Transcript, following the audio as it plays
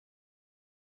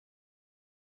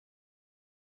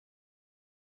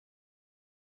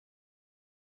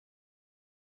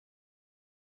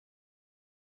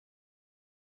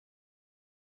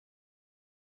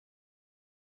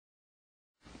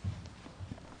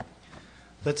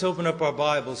Let's open up our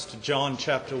Bibles to John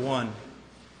chapter 1.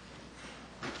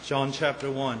 John chapter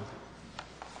 1.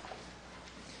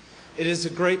 It is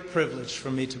a great privilege for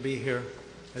me to be here,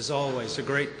 as always, a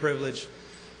great privilege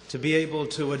to be able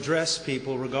to address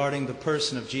people regarding the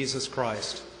person of Jesus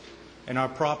Christ and our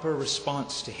proper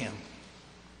response to Him.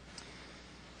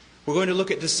 We're going to look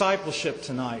at discipleship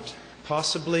tonight,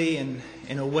 possibly in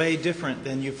a way different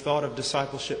than you've thought of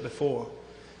discipleship before,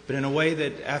 but in a way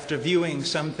that after viewing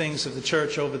some things of the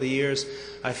church over the years,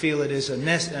 I feel it is a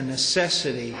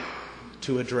necessity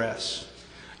to address.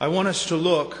 I want us to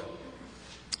look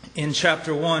in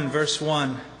chapter 1, verse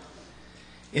 1.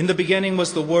 In the beginning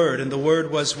was the Word, and the Word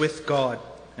was with God,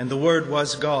 and the Word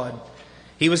was God.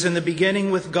 He was in the beginning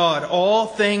with God. All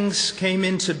things came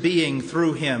into being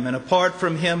through Him, and apart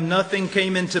from Him nothing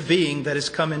came into being that has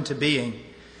come into being.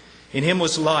 In Him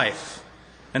was life,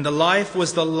 and the life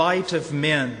was the light of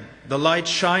men. The light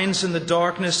shines in the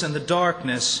darkness, and the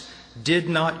darkness did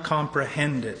not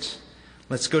comprehend it.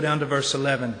 Let's go down to verse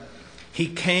 11. He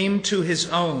came to His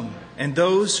own, and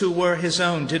those who were His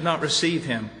own did not receive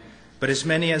Him. But as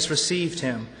many as received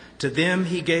Him, to them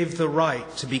He gave the right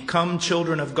to become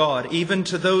children of God, even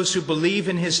to those who believe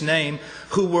in His name,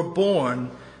 who were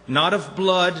born not of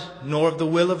blood, nor of the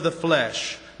will of the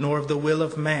flesh, nor of the will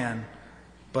of man,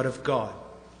 but of God.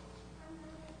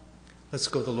 Let's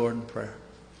go to the Lord in prayer.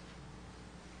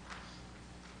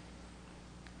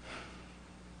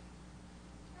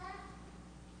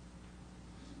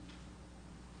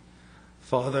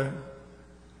 Father,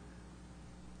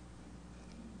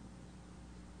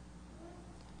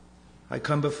 I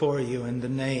come before you in the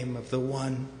name of the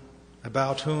one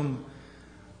about whom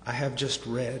I have just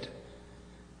read,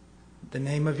 the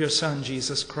name of your Son,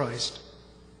 Jesus Christ.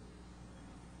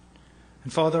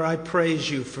 And Father, I praise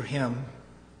you for Him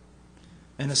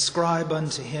and ascribe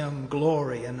unto Him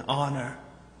glory and honor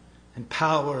and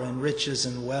power and riches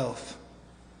and wealth,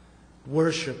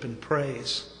 worship and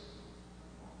praise.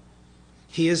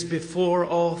 He is before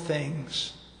all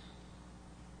things,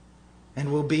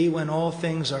 and will be when all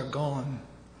things are gone.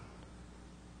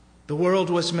 The world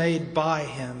was made by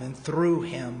Him and through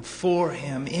Him, for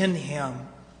Him, in Him.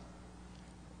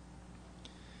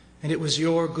 And it was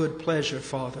your good pleasure,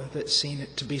 Father, that seen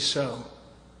it to be so.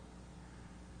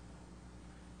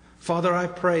 Father, I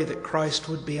pray that Christ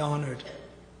would be honored,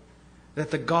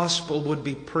 that the gospel would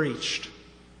be preached,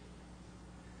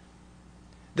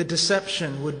 that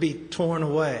deception would be torn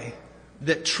away,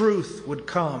 that truth would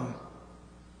come,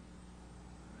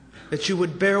 that you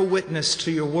would bear witness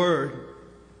to your word.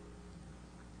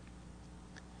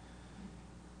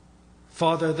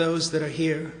 Father, those that are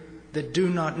here that do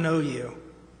not know you,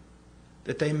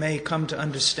 that they may come to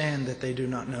understand that they do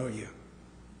not know you.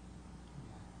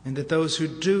 And that those who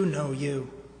do know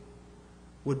you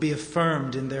would be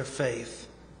affirmed in their faith.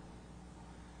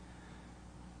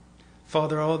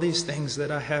 Father, all these things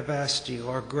that I have asked you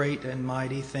are great and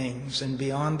mighty things and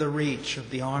beyond the reach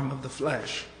of the arm of the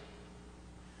flesh.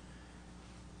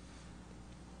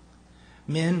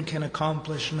 Men can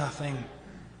accomplish nothing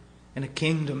in a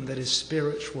kingdom that is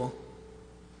spiritual.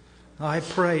 I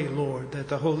pray, Lord, that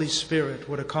the Holy Spirit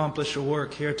would accomplish a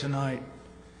work here tonight,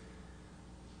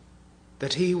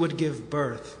 that He would give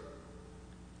birth,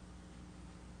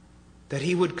 that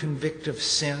He would convict of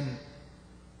sin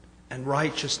and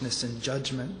righteousness and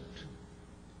judgment,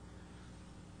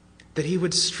 that He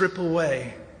would strip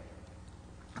away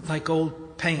like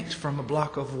old paint from a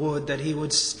block of wood, that He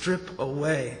would strip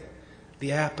away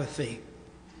the apathy,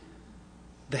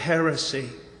 the heresy,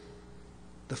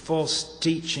 the false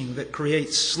teaching that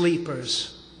creates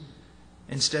sleepers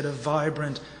instead of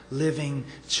vibrant, living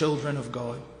children of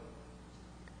God.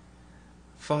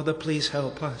 Father, please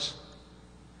help us.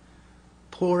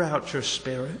 Pour out your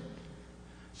Spirit.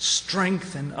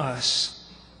 Strengthen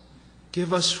us.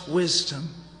 Give us wisdom.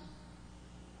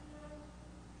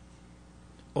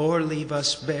 Or leave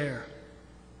us bare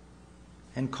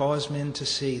and cause men to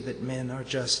see that men are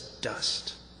just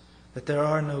dust, that there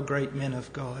are no great men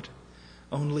of God,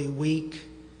 only weak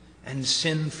and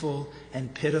sinful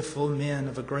and pitiful men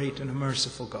of a great and a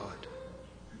merciful God.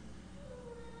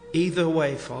 Either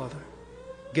way, Father,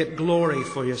 get glory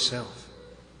for yourself.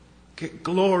 Get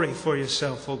glory for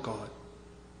yourself, O God.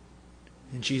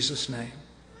 In Jesus' name,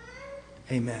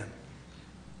 amen.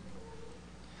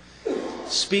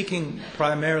 Speaking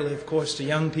primarily, of course, to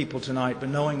young people tonight, but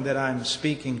knowing that I'm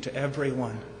speaking to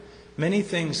everyone, many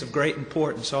things of great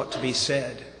importance ought to be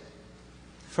said.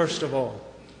 First of all,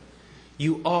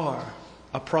 you are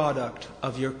a product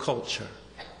of your culture.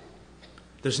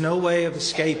 There's no way of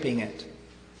escaping it.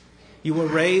 You were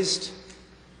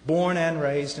born and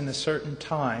raised in a certain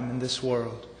time in this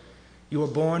world. You were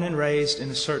born and raised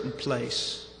in a certain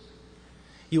place.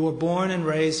 You were born and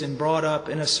raised and brought up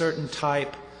in a certain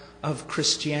type of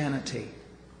Christianity.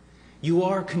 You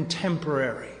are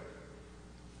contemporary.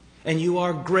 And you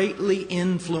are greatly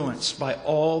influenced by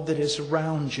all that is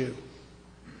around you.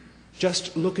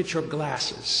 Just look at your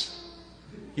glasses,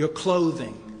 your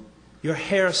clothing, your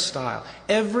hairstyle.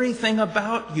 Everything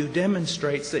about you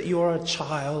demonstrates that you are a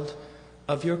child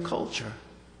of your culture.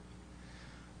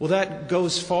 Well, that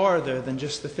goes farther than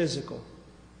just the physical.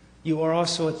 You are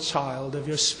also a child of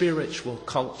your spiritual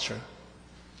culture.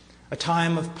 A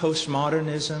time of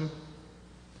postmodernism,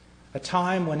 a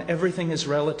time when everything is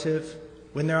relative,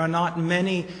 when there are not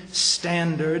many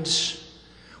standards,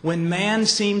 when man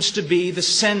seems to be the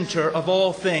center of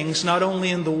all things, not only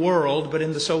in the world, but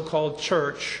in the so-called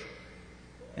church,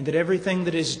 and that everything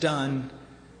that is done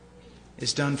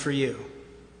for you.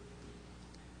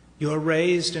 You are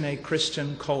raised in a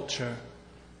Christian culture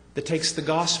that takes the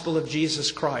gospel of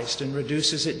Jesus Christ and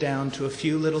reduces it down to a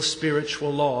few little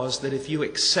spiritual laws that if you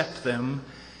accept them,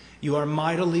 you are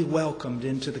mightily welcomed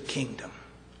into the kingdom.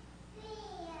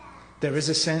 There is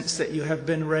a sense that you have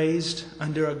been raised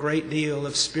under a great deal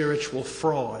of spiritual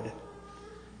fraud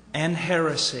and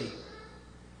heresy,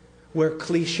 where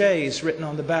cliches written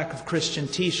on the back of Christian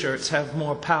t-shirts have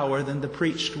more power than the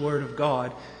preached Word of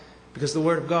God, because the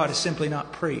Word of God is simply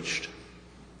not preached.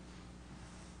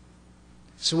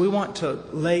 So we want to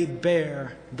lay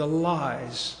bare the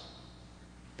lies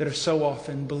that are so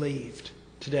often believed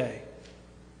today.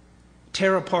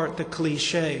 Tear apart the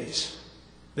cliches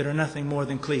that are nothing more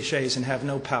than cliches and have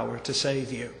no power to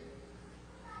save you.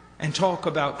 And talk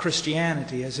about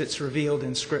Christianity as it's revealed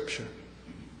in Scripture.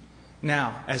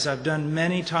 Now, as I've done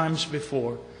many times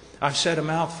before, I've said a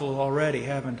mouthful already,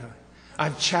 haven't I?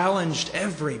 I've challenged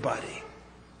everybody.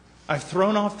 I've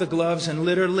thrown off the gloves and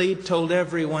literally told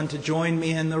everyone to join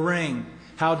me in the ring.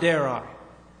 How dare I?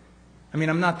 I mean,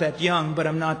 I'm not that young, but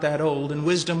I'm not that old, and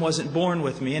wisdom wasn't born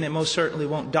with me, and it most certainly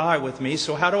won't die with me.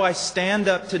 So how do I stand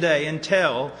up today and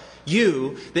tell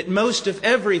you that most of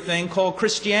everything called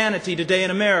Christianity today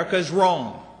in America is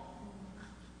wrong?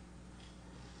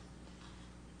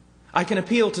 I can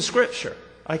appeal to Scripture.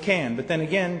 I can, but then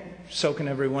again, so can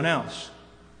everyone else.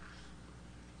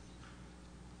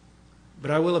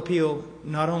 But I will appeal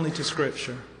not only to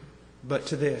Scripture, but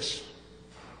to this.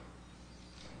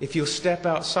 If you'll step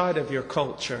outside of your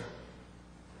culture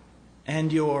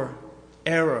and your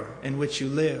era in which you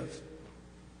live,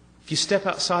 if you step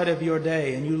outside of your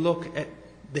day and you look at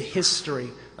the history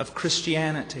of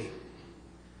Christianity,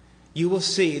 you will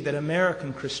see that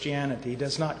American Christianity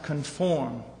does not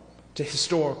conform to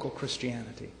historical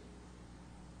Christianity.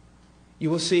 You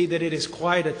will see that it is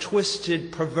quite a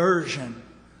twisted perversion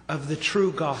of the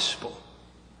true gospel,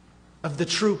 of the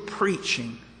true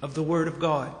preaching of the Word of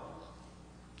God.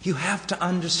 You have to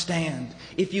understand,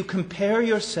 if you compare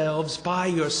yourselves by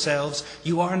yourselves,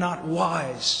 you are not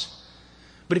wise.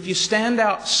 But if you stand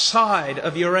outside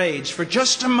of your age for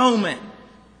just a moment,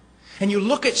 and you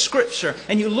look at Scripture,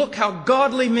 and you look how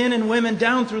godly men and women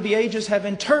down through the ages have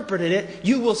interpreted it,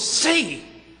 you will see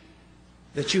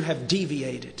that you have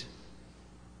deviated.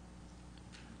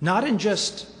 Not in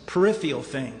just peripheral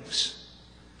things,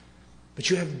 but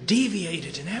you have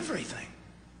deviated in everything.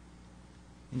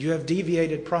 And you have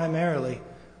deviated primarily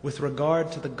with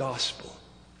regard to the gospel,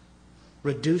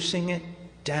 reducing it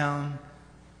down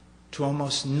to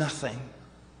almost nothing.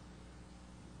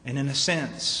 And in a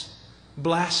sense,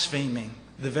 blaspheming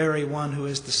the very one who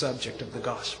is the subject of the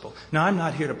gospel. Now, I'm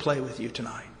not here to play with you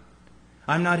tonight.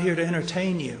 I'm not here to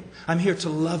entertain you. I'm here to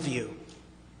love you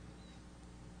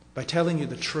by telling you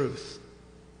the truth.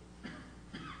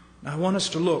 Now, I want us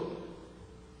to look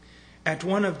at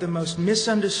one of the most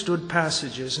misunderstood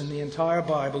passages in the entire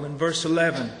Bible in verse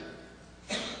 11.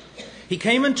 He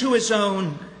came unto his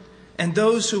own, and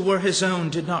those who were his own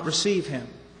did not receive him.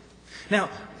 Now,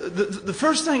 the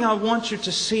first thing I want you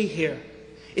to see here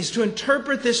is to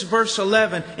interpret this verse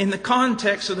 11 in the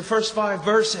context of the first 5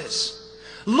 verses.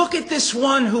 Look at this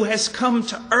one who has come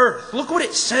to earth. Look what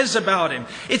it says about him.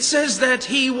 It says that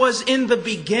he was in the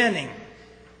beginning.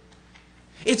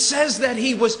 It says that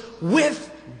he was with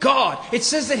God. It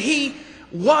says that he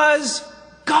was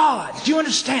God. Do you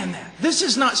understand that? This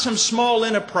is not some small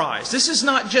enterprise. This is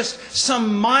not just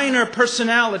some minor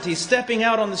personality stepping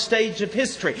out on the stage of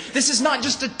history. This is not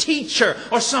just a teacher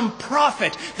or some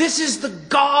prophet. This is the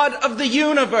God of the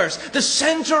universe, the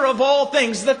center of all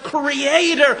things, the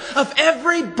creator of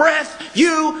every breath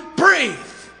you breathe,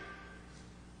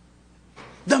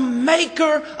 the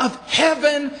maker of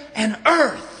heaven and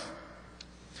earth,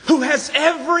 who has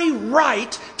every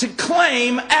right to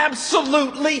claim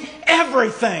absolutely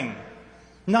everything.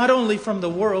 Not only from the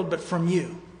world, but from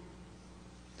you.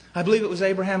 I believe it was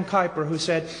Abraham Kuyper who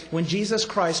said, when Jesus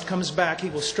Christ comes back, He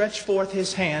will stretch forth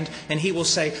His hand and He will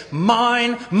say,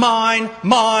 mine, mine,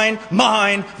 mine,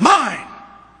 mine, mine.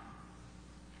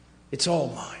 It's all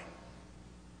mine.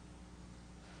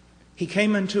 He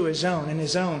came unto His own, and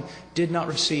His own did not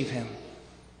receive Him.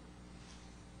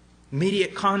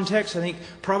 Immediate context, I think,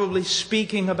 probably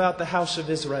speaking about the house of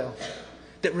Israel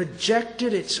that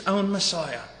rejected its own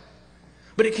Messiah.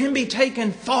 But it can be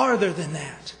taken farther than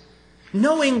that.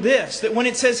 Knowing this, that when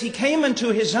it says He came unto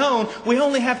His own, we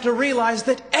only have to realize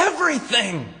that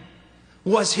everything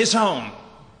was His own.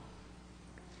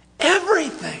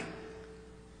 Everything.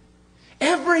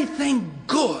 Everything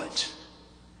good.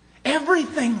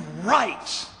 Everything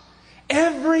right.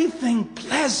 Everything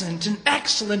pleasant and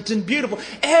excellent and beautiful.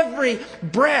 Every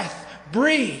breath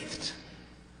breathed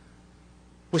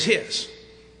was His.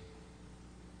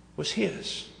 Was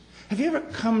His. Have you ever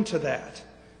come to that?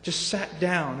 Just sat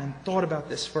down and thought about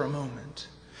this for a moment.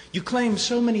 You claim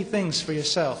so many things for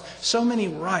yourself, so many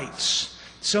rights,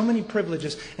 so many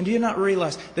privileges, and do you not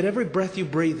realize that every breath you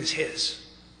breathe is His?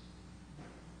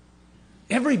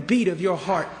 Every beat of your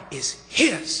heart is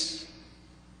His.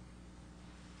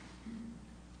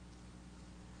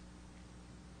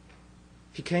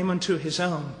 He came unto His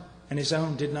own, and His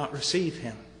own did not receive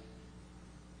Him.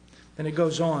 Then it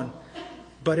goes on,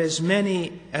 but as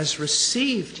many as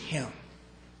received Him,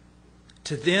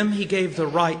 to them He gave the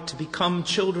right to become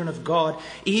children of God,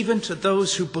 even to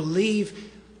those who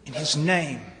believe in His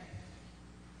name.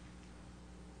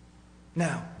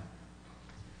 Now,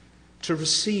 to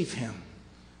receive Him.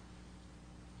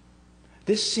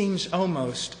 This seems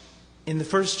almost, in the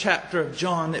first chapter of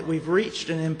John, that we've reached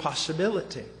an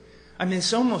impossibility. I mean,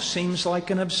 this almost seems like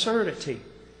an absurdity.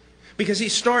 Because he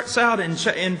starts out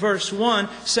in verse 1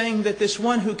 saying that this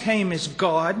one who came is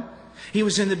God. He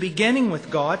was in the beginning with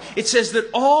God. It says that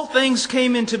all things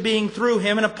came into being through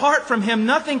Him, and apart from Him,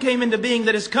 nothing came into being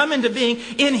that has come into being.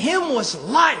 In Him was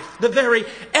life, the very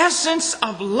essence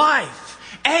of life.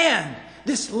 And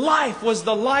this life was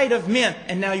the light of men.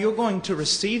 And now you're going to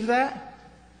receive that?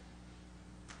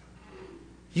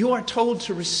 You are told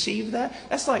to receive that?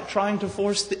 That's like trying to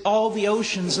force all the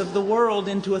oceans of the world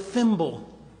into a thimble.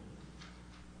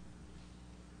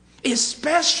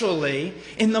 Especially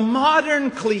in the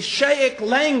modern clichéic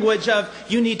language of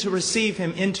you need to receive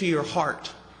Him into your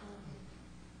heart.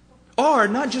 Or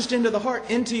not just into the heart,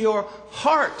 into your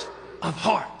heart of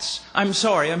hearts. I'm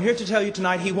sorry, I'm here to tell you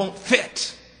tonight He won't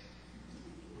fit.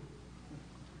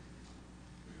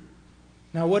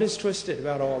 Now what is twisted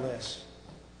about all this?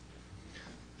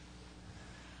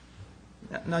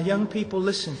 Now young people,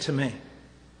 listen to me.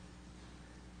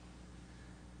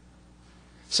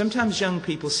 Sometimes young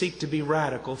people seek to be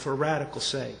radical for radical's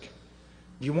sake.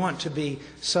 You want to be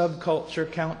subculture,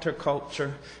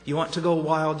 counterculture. You want to go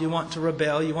wild. You want to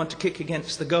rebel. You want to kick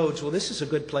against the goads. Well, this is a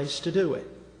good place to do it.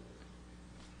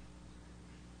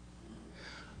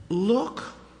 Look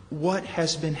what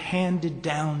has been handed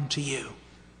down to you.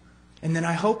 And then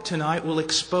I hope tonight we'll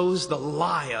expose the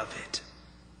lie of it.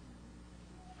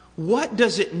 What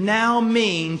does it now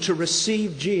mean to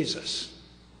receive Jesus?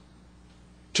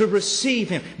 To receive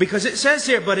Him. Because it says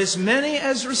here, but as many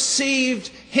as received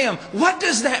Him. What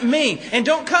does that mean? And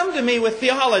don't come to me with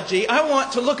theology. I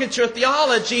want to look at your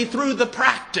theology through the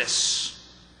practice.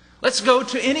 Let's go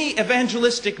to any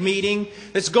evangelistic meeting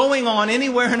that's going on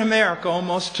anywhere in America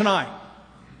almost tonight.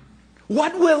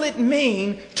 What will it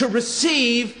mean to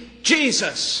receive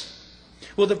Jesus?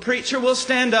 Well, the preacher will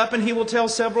stand up and he will tell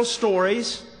several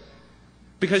stories.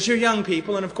 Because you're young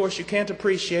people, and of course you can't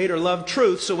appreciate or love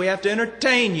truth, so we have to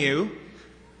entertain you.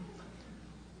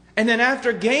 And then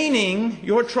after gaining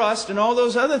your trust and all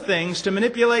those other things to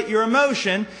manipulate your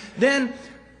emotion, then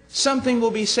something will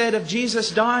be said of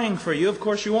Jesus dying for you. Of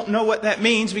course you won't know what that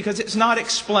means because it's not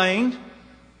explained.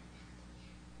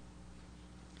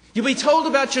 You'll be told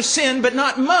about your sin, but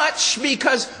not much,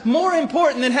 because more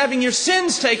important than having your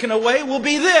sins taken away will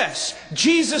be this: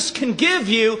 Jesus can give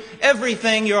you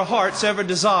everything your heart's ever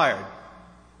desired.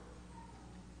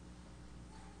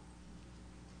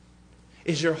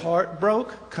 Is your heart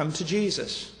broke? Come to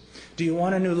Jesus. Do you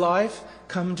want a new life?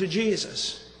 Come to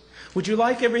Jesus. Would you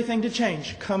like everything to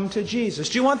change? Come to Jesus.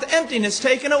 Do you want the emptiness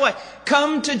taken away?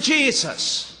 Come to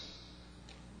Jesus.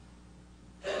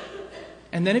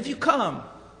 And then if you come,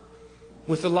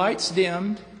 with the lights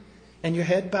dimmed and your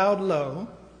head bowed low,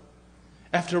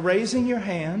 after raising your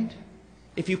hand,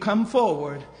 if you come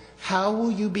forward, how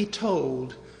will you be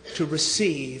told to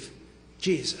receive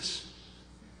Jesus?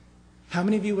 How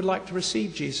many of you would like to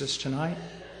receive Jesus tonight?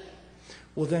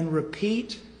 Well, then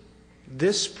repeat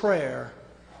this prayer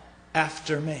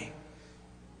after me.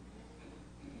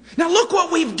 Now look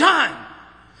what we've done.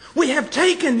 We have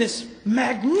taken this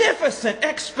magnificent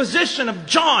exposition of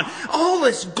John, all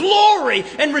this glory,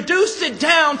 and reduced it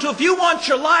down to, if you want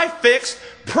your life fixed,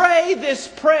 pray this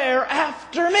prayer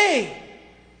after me.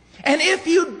 And if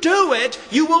you do it,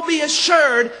 you will be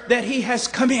assured that He has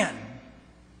come in.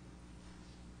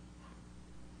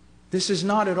 This is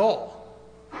not at all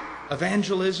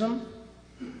evangelism,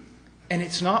 and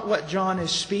it's not what John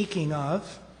is speaking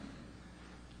of.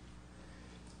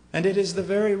 And it is the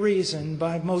very reason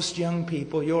why most young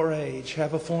people your age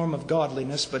have a form of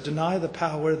godliness but deny the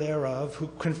power thereof, who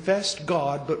confessed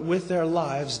God but with their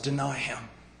lives deny Him,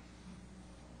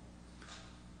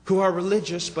 who are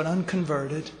religious but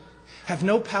unconverted, have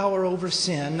no power over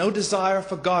sin, no desire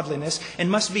for godliness,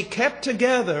 and must be kept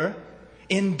together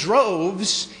in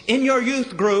droves in your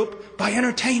youth group by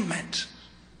entertainment.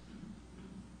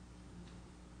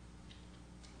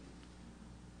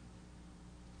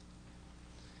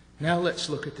 Now let's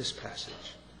look at this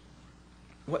passage.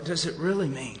 What does it really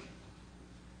mean?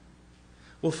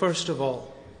 Well, first of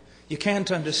all, you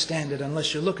can't understand it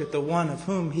unless you look at the one of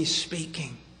whom He's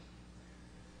speaking.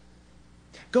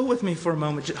 Go with me for a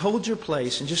moment. Hold your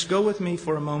place and just go with me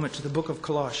for a moment to the book of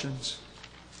Colossians.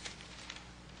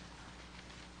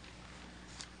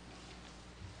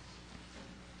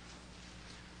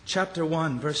 Chapter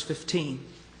 1, verse 15.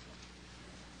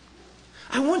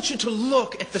 I want you to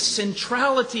look at the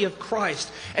centrality of Christ,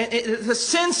 and the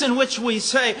sense in which we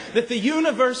say that the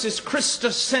universe is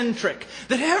Christocentric,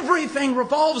 that everything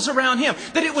revolves around Him,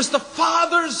 that it was the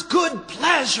Father's good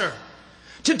pleasure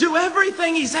to do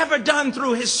everything He's ever done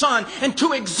through His Son, and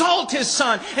to exalt His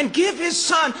Son, and give His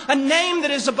Son a name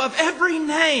that is above every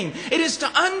name. It is to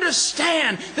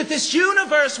understand that this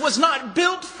universe was not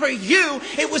built for you,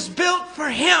 it was built for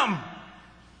Him.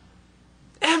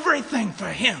 Everything for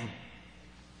Him.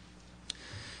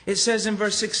 It says in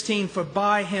verse 16, for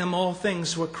by Him all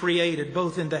things were created,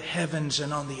 both in the heavens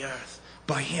and on the earth.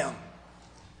 By Him.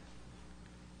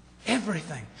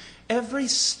 Everything. Every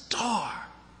star.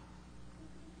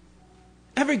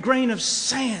 Every grain of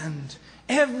sand.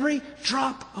 Every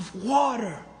drop of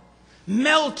water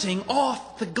melting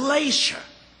off the glacier.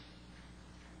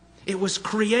 It was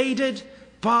created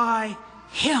by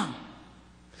Him.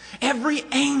 Every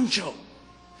angel.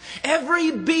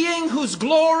 Every being whose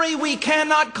glory we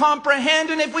cannot comprehend,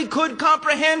 and if we could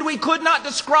comprehend, we could not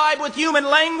describe with human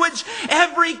language.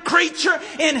 Every creature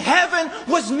in heaven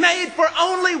was made for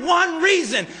only one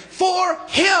reason. For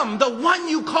Him, the one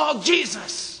you call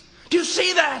Jesus. Do you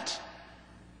see that?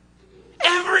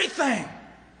 Everything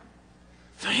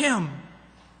for Him.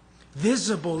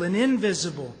 Visible and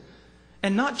invisible.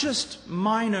 And not just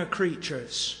minor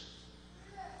creatures.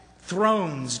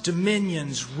 Thrones,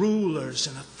 dominions, rulers,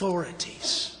 and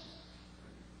authorities.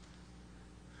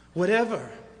 Whatever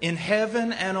in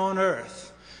heaven and on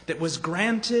earth that was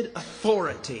granted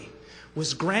authority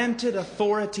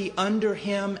under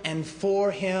Him and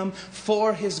for Him,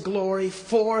 for His glory,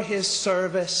 for His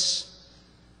service,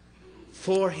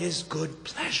 for His good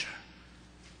pleasure.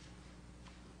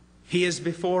 He is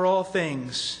before all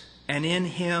things, and in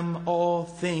Him all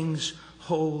things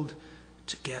hold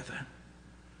together.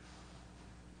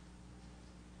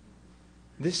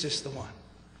 This is the one.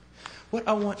 What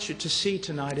I want you to see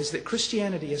tonight is that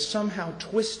Christianity has somehow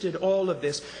twisted all of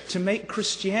this to make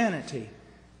Christianity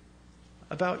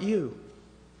about you.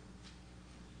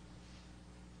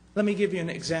 Let me give you an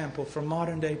example from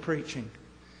modern day preaching.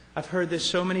 I've heard this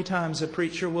so many times. A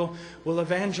preacher will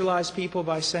evangelize people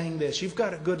by saying this: you've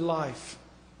got a good life.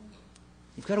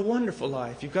 You've got a wonderful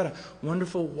life. You've got a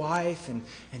wonderful wife and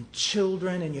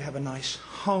children, and you have a nice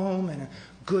home and a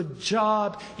good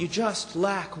job. You just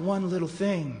lack one little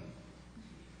thing.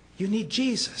 You need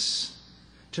Jesus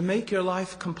to make your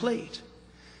life complete.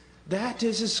 That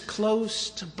is as close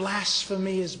to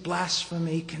blasphemy as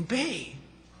blasphemy can be.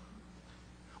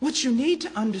 What you need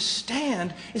to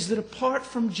understand is that apart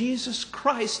from Jesus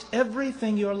Christ,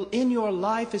 everything in your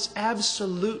life is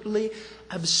absolutely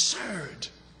absurd.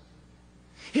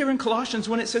 Here in Colossians,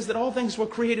 when it says that all things were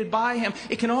created by Him,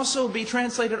 it can also be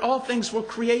translated, all things were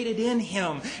created in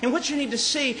Him. And what you need to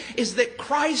see is that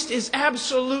Christ is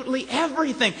absolutely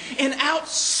everything. And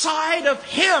outside of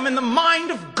Him, in the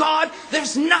mind of God,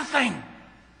 there's nothing.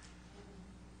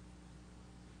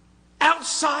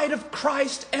 Outside of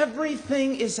Christ,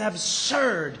 everything is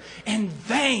absurd and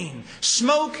vain.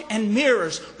 Smoke and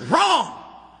mirrors. Wrong!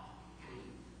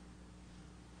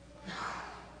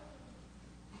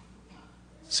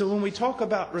 So when we talk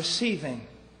about receiving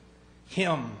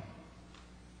Him,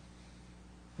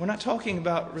 we're not talking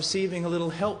about receiving a little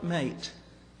helpmate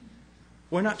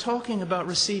We're not talking about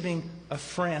receiving a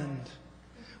friend.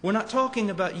 We're not talking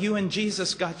about you and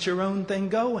Jesus got your own thing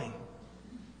going.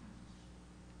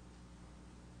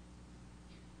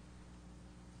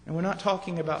 And we're not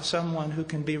talking about someone who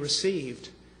can be received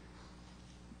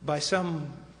by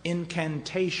some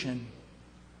incantation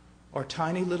or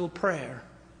tiny little prayer.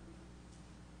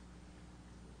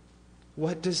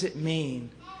 What does it mean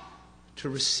to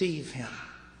receive Him?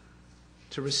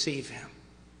 To receive Him.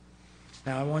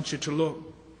 Now I want you to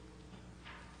look.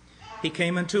 He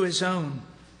came unto His own,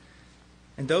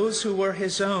 and those who were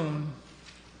His own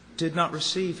did not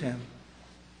receive Him.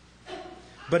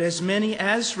 But as many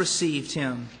as received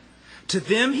Him, to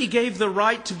them He gave the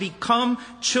right to become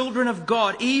children of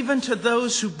God, even to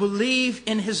those who believe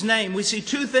in His name. We see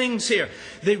two things here.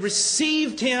 They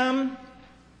received Him.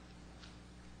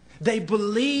 They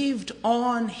believed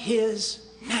on His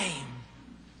name.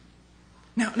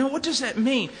 Now what does that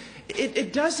mean?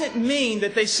 It doesn't mean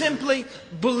that they simply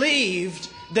believed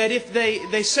that if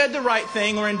they said the right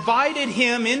thing or invited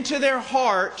Him into their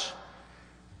heart,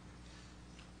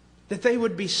 that they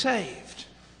would be saved.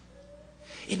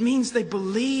 It means they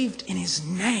believed in His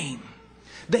name.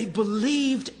 They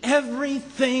believed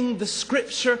everything the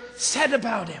Scripture said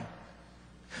about Him.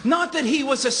 Not that He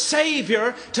was a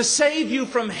Savior to save you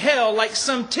from hell like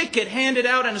some ticket handed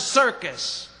out in a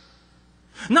circus.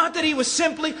 Not that He was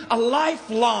simply a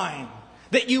lifeline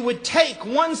that you would take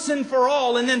once and for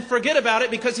all and then forget about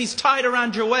it because He's tied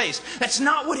around your waist. That's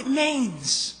not what it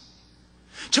means.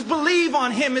 To believe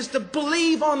on Him is to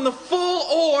believe on the full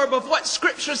orb of what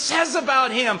Scripture says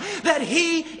about Him. That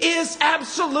He is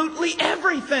absolutely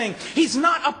everything. He's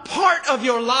not a part of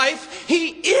your life. He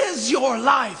is your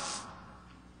life.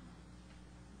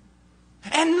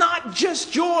 And not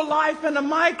just your life in a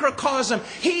microcosm.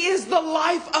 He is the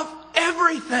life of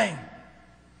everything.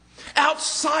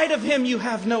 Outside of Him you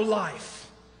have no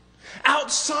life.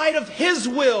 Outside of His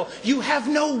will you have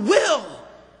no will.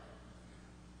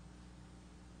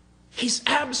 He's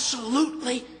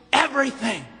absolutely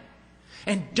everything.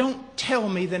 And don't tell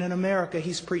me that in America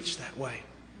He's preached that way.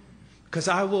 Because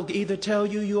I will either tell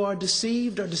you you are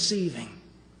deceived or deceiving.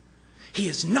 He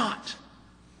is not.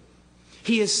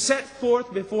 He is set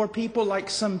forth before people like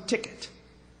some ticket.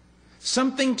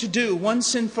 Something to do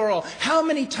once and for all. How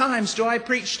many times do I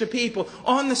preach to people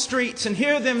on the streets and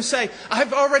hear them say,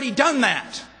 I've already done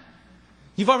that.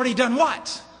 You've already done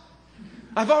what?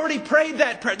 I've already prayed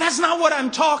that prayer. That's not what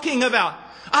I'm talking about.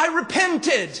 I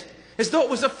repented as though it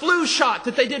was a flu shot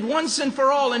that they did once and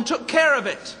for all and took care of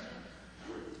it.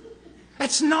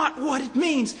 That's not what it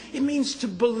means. It means to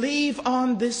believe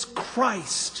on this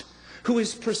Christ who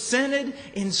is presented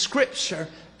in Scripture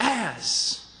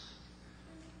as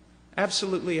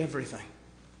absolutely everything.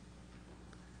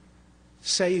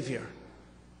 Savior,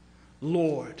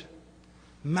 Lord,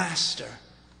 Master,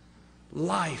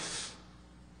 life,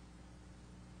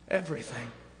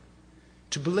 everything.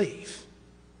 To believe.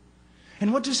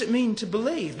 And what does it mean to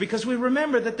believe? Because we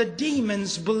remember that the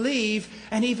demons believe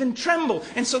and even tremble.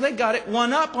 And so they got it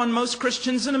one up on most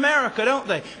Christians in America, don't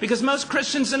they? Because most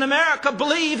Christians in America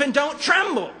believe and don't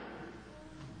tremble.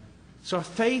 So our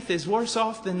faith is worse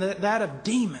off than that of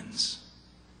demons.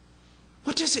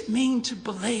 What does it mean to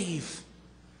believe?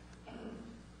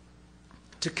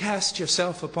 To cast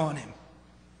yourself upon Him.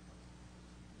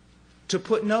 To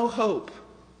put no hope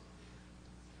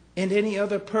in any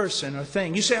other person or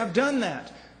thing. You say, I've done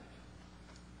that.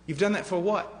 You've done that for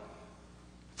what?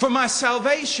 For my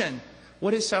salvation.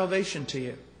 What is salvation to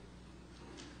you?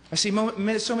 I see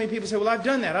so many people say, well, I've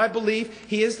done that. I believe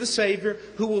He is the Savior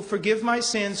who will forgive my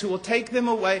sins, who will take them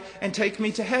away and take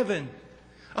me to heaven.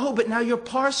 Oh, but now you're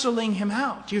parceling Him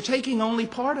out. You're taking only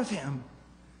part of Him.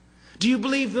 Do you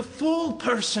believe the full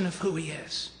person of who He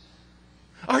is?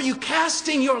 Are you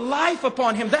casting your life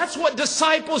upon Him? That's what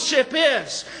discipleship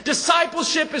is.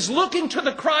 Discipleship is looking to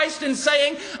the Christ and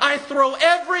saying, I throw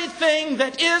everything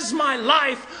that is my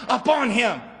life upon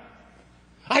Him.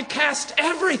 I cast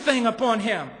everything upon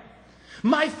Him.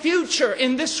 My future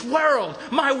in this world,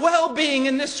 my well-being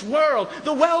in this world,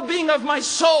 the well-being of my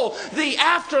soul, the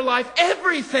afterlife,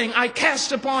 everything I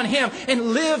cast upon Him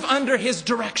and live under His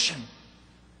direction.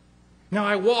 Now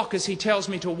I walk as He tells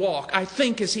me to walk. I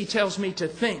think as He tells me to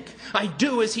think. I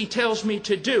do as He tells me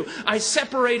to do. I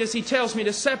separate as He tells me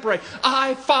to separate.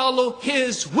 I follow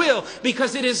His will,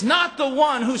 because it is not the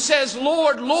one who says,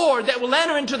 Lord, Lord, that will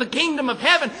enter into the kingdom of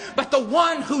heaven, but the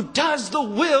one who does the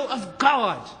will of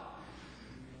God.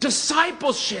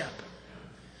 Discipleship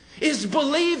is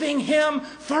believing Him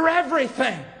for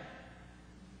everything.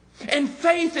 And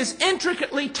faith is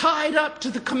intricately tied up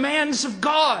to the commands of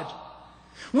God.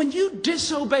 When you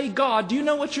disobey God, do you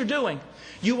know what you're doing?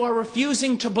 You are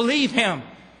refusing to believe Him.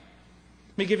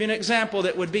 Let me give you an example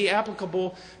that would be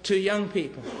applicable to young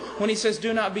people. When He says,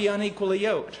 do not be unequally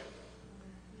yoked.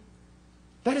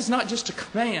 That is not just a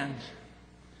command,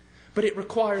 but it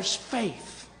requires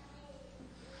faith.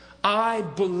 I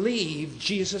believe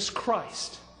Jesus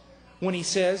Christ when He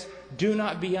says, do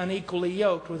not be unequally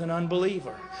yoked with an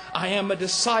unbeliever. I am a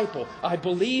disciple. I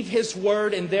believe His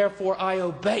word and therefore I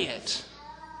obey it.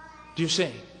 Do you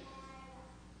see?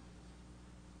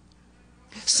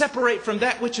 Separate from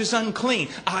that which is unclean.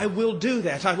 I will do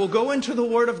that. I will go into the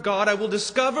Word of God. I will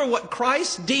discover what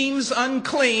Christ deems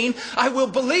unclean. I will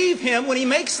believe Him when He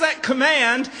makes that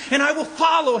command, and I will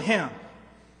follow Him.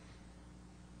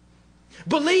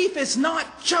 Belief is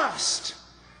not just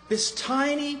this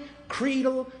tiny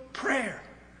creedal prayer.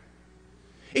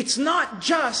 It's not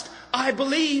just, I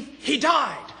believe He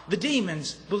died. The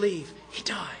demons believe He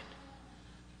died.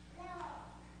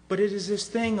 But it is this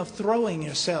thing of throwing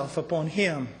yourself upon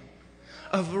Him,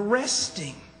 of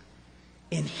resting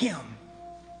in Him.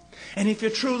 And if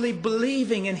you're truly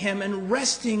believing in Him and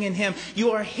resting in Him,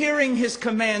 you are hearing His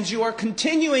commands, you are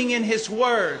continuing in His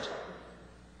word.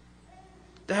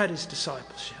 That is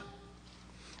discipleship.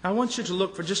 I want you to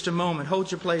look for just a moment,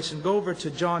 hold your place, and go over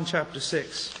to John chapter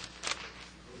 6.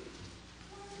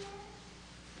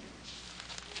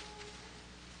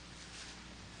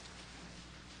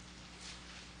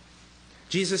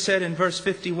 Jesus said in verse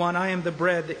 51, I am the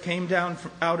bread that came down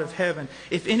out of heaven.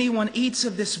 If anyone eats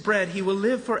of this bread, he will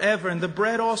live forever. And the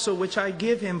bread also which I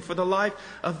give him for the life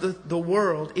of the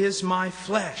world is my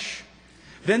flesh.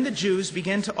 Then the Jews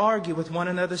began to argue with one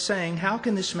another, saying, how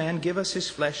can this man give us his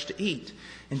flesh to eat?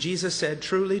 And Jesus said,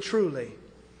 truly, truly,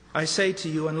 I say to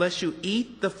you, unless you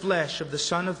eat the flesh of the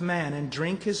Son of Man and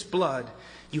drink His blood,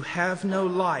 you have no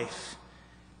life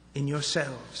in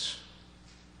yourselves.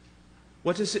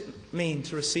 What does it mean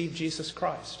to receive Jesus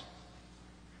Christ?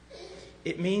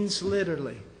 It means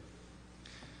literally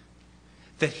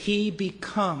that He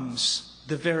becomes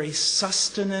the very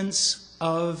sustenance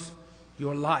of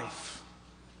your life.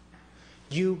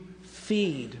 You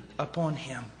feed upon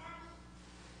Him.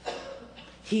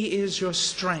 He is your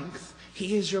strength.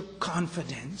 He is your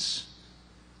confidence.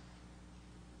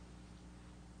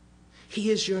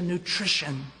 He is your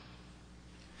nutrition.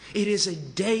 It is a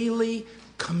daily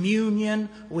communion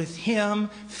with Him,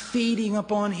 feeding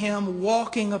upon Him,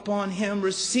 walking upon Him,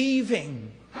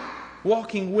 receiving,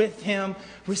 walking with Him,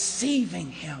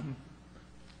 receiving Him.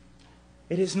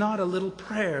 It is not a little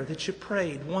prayer that you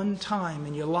prayed one time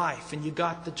in your life and you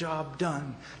got the job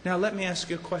done. Now let me ask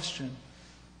you a question.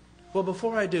 Well,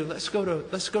 before I do, let's go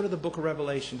to the book of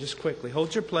Revelation just quickly.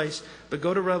 Hold your place, but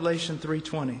go to Revelation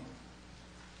 3:20.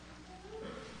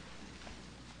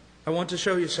 I want to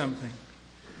show you something.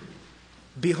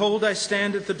 Behold, I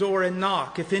stand at the door and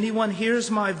knock. If anyone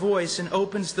hears my voice and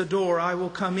opens the door, I will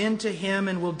come into him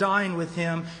and will dine with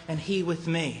him, and he with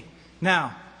me.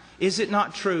 Now, is it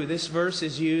not true this verse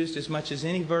is used as much as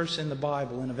any verse in the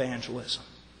Bible in evangelism?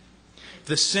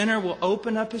 The sinner will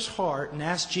open up his heart and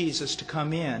ask Jesus to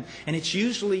come in. And it's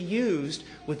usually used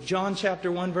with John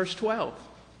chapter 1, verse 12.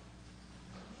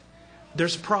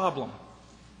 There's a problem.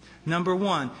 Number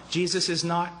one, Jesus is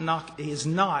not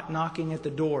knocking at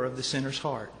the door of the sinner's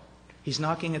heart. He's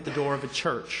knocking at the door of a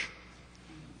church.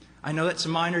 I know that's a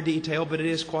minor detail, but it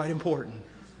is quite important.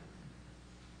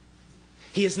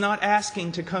 He is not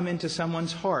asking to come into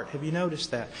someone's heart. Have you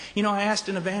noticed that? You know, I asked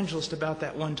an evangelist about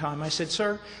that one time. I said,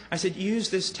 sir, use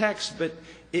this text, but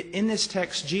in this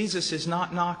text, Jesus is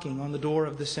not knocking on the door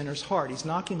of the sinner's heart. He's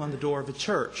knocking on the door of a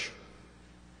church.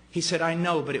 He said, I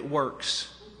know, but it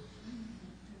works.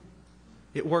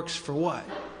 It works for what?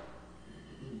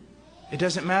 It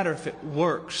doesn't matter if it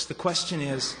works. The question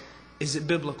is it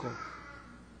biblical?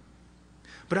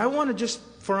 But I want to just,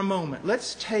 for a moment,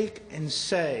 let's take and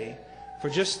say, for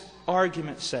just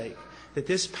argument's sake, that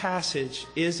this passage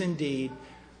is indeed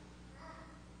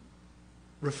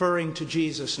referring to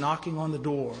Jesus knocking on the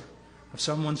door of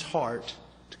someone's heart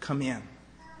to come in.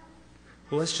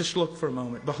 Well, let's just look for a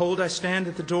moment. Behold, I stand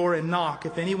at the door and knock.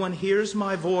 If anyone hears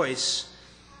my voice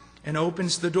and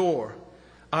opens the door,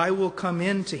 I will come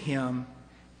in to him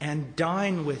and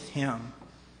dine with him,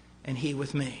 and he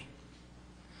with me.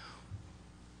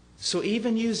 So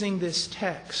even using this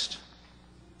text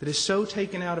that is so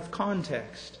taken out of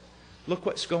context, look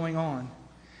what's going on.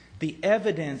 The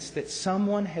evidence that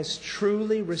someone has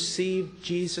truly received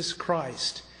Jesus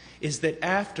Christ is that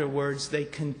afterwards they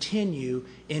continue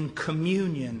in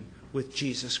communion with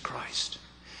Jesus Christ.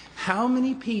 How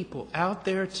many people out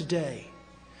there today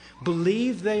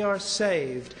believe they are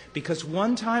saved because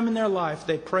one time in their life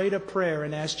they prayed a prayer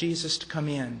and asked Jesus to come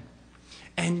in.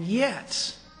 And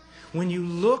yet, when you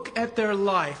look at their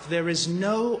life, there is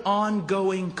no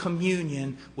ongoing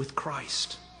communion with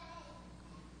Christ.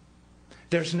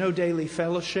 There's no daily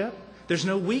fellowship. There's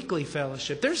no weekly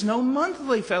fellowship. There's no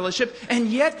monthly fellowship. And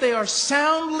yet they are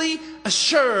soundly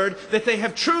assured that they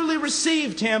have truly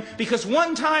received Him because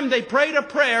one time they prayed a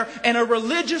prayer and a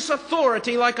religious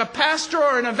authority like a pastor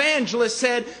or an evangelist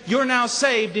said, "You're now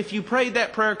saved if you prayed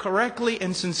that prayer correctly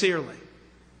and sincerely."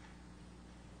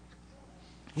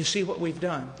 You see what we've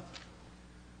done?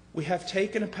 We have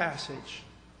taken a passage,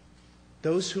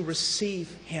 those who receive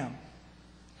Him,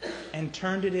 and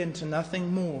turned it into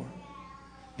nothing more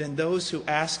than those who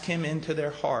ask Him into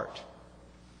their heart.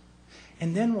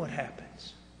 And then what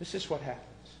happens? This is what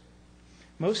happens.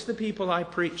 Most of the people I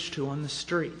preach to on the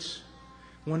streets,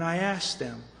 when I ask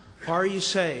them, "Are you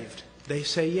saved?" they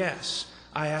say yes.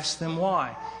 I ask them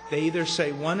why. They either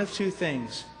say one of two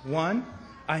things. One,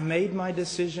 I made my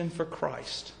decision for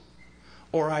Christ.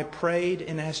 Or I prayed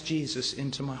and asked Jesus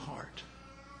into my heart.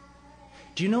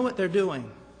 Do you know what they're doing?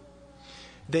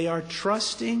 They are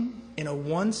trusting in a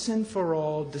once and for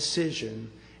all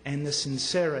decision and the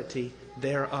sincerity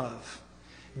thereof.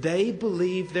 They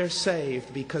believe they're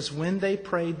saved because when they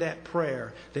prayed that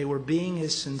prayer, they were being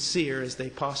as sincere as they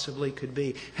possibly could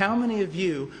be. How many of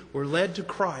you were led to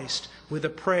Christ with a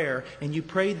prayer and you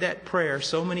prayed that prayer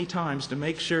so many times to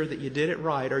make sure that you did it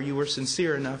right or you were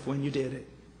sincere enough when you did it?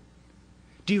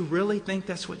 Do you really think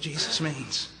that's what Jesus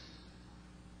means?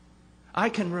 I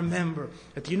can remember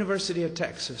at the University of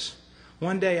Texas,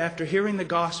 one day after hearing the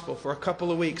gospel for a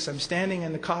couple of weeks, I'm standing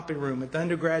in the copy room at the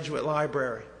undergraduate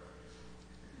library.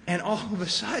 And all of a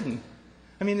sudden,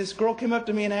 this girl came up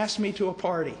to me and asked me to a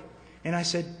party. And I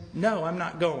said, "No, I'm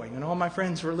not going." And all my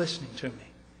friends were listening to me.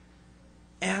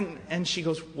 And she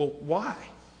goes, "Well, why?"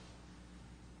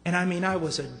 And I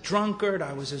was a drunkard.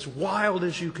 I was as wild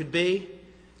as you could be.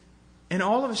 And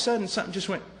all of a sudden, something just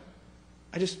went.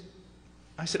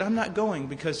 I said, "I'm not going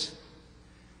because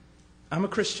I'm a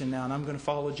Christian now and I'm going to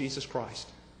follow Jesus Christ."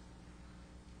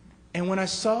 And when I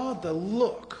saw the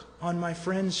look on my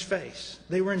friend's face,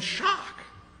 they were in shock.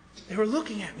 They were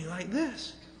looking at me like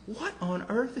this. What on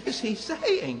earth is he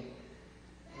saying?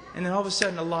 And then all of a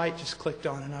sudden a light just clicked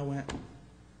on and I went,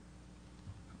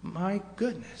 my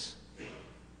goodness,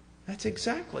 that's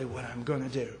exactly what I'm going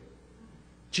to do.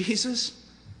 Jesus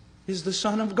is the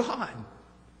Son of God.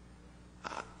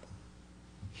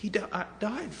 He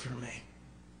died for me.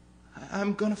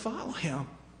 I'm going to follow Him.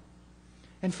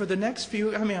 And for the next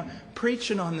few, I'm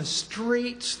preaching on the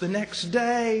streets the next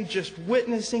day, just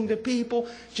witnessing to people,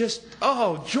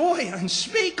 joy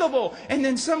unspeakable. And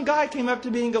then some guy came up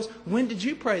to me and goes, "When did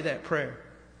you pray that prayer?"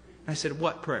 I said,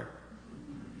 "What prayer?"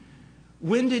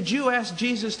 "When did you ask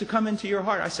Jesus to come into your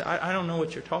heart?" I said, I don't know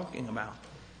what you're talking about.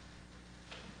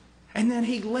 And then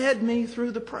he led me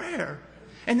through the prayer.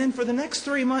 And then for the next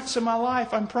 3 months of my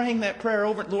life, I'm praying that prayer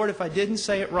over. "Lord, if I didn't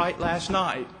say it right last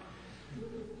night,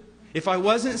 if I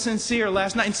wasn't sincere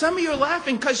last night," and some of you are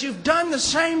laughing because you've done the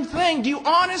same thing. Do you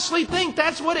honestly think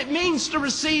that's what it means to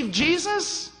receive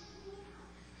Jesus?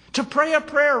 To pray a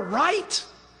prayer right?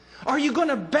 Are you going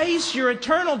to base your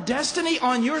eternal destiny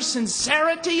on your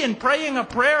sincerity in praying a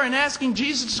prayer and asking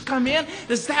Jesus to come in?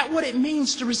 Is that what it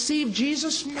means to receive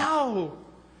Jesus? No.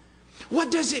 What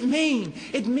does it mean?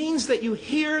 It means that you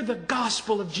hear the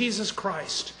gospel of Jesus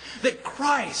Christ. That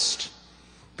Christ,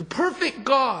 the perfect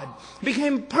God,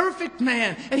 became perfect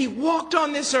man. And He walked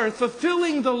on this earth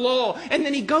fulfilling the law. And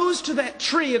then He goes to that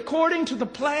tree according to the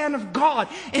plan of God.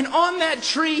 And on that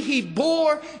tree He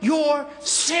bore your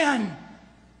sin.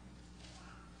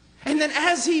 And then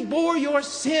as He bore your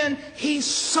sin, He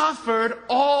suffered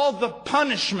all the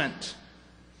punishment,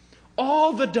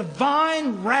 all the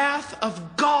divine wrath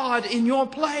of God in your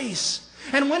place.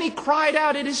 And when He cried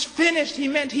out, "It is finished," He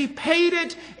meant He paid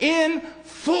it in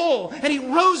full. And He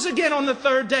rose again on the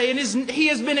third day, and He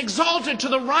has been exalted to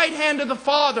the right hand of the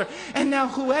Father. And now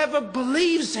whoever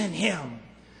believes in Him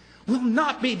will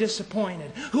not be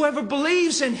disappointed. Whoever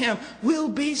believes in Him will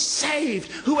be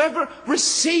saved. Whoever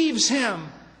receives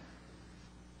Him.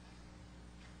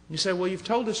 You say, "Well, you've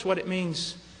told us what it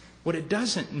means, what it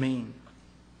doesn't mean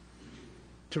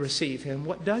to receive Him."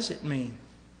 What does it mean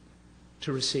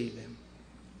to receive Him?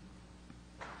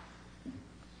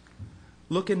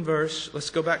 Look in let's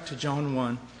go back to John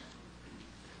 1.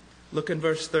 Look in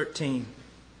verse 13.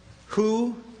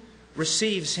 Who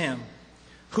receives Him?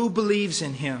 Who believes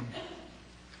in Him?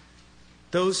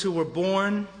 Those who were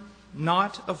born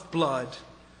not of blood,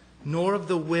 nor of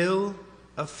the will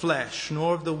of flesh,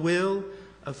 nor of the will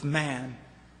of man,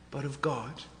 but of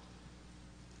God.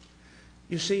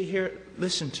 You see here,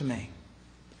 listen to me.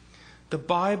 The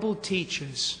Bible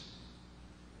teaches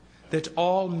that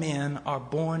all men are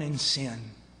born in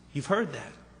sin. You've heard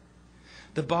that.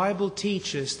 The Bible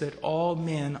teaches that all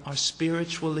men are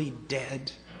spiritually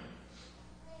dead.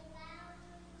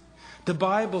 The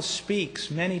Bible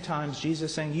speaks many times,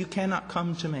 Jesus saying, you cannot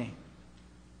come to me.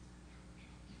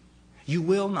 You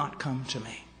will not come to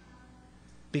me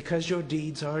because your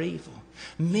deeds are evil.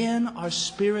 Men are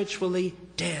spiritually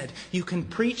dead. You can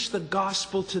preach the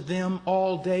gospel to them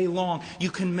all day long.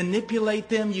 You can manipulate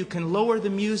them. You can lower the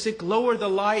music, lower the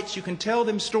lights. You can tell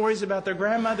them stories about their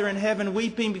grandmother in heaven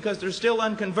weeping because they're still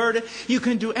unconverted. You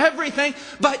can do everything,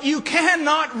 but you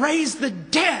cannot raise the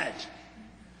dead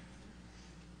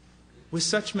with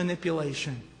such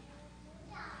manipulation.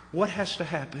 What has to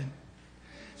happen?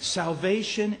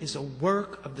 Salvation is a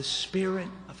work of the Spirit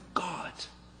of God.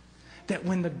 That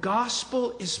when the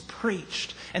gospel is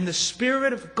preached and the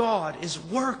Spirit of God is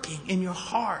working in your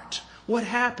heart, what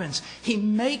happens? He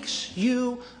makes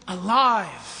you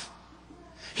alive.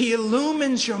 He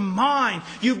illumines your mind.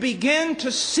 You begin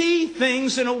to see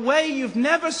things in a way you've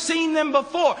never seen them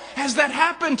before. Has that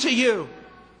happened to you?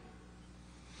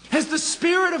 Has the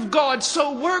Spirit of God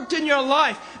so worked in your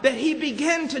life that He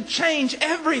began to change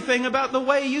everything about the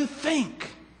way you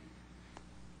think?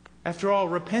 After all,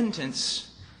 repentance,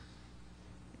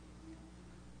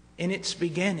 in its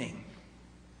beginning,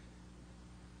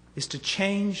 is to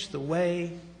change the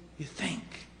way you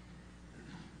think.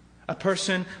 A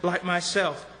person like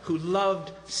myself who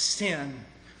loved sin,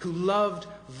 who loved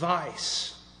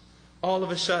vice, all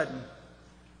of a sudden,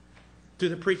 through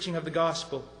the preaching of the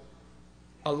gospel,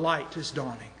 a light is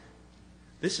dawning.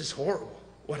 This is horrible,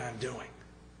 what I'm doing.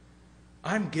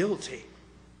 I'm guilty.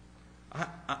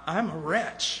 I'm a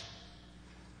wretch.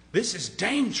 This is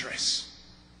dangerous.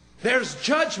 There's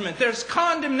judgment, there's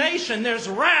condemnation, there's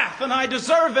wrath, and I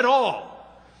deserve it all.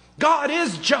 God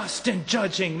is just in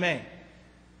judging me.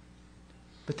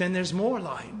 But then there's more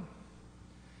light,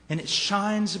 and it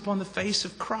shines upon the face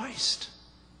of Christ.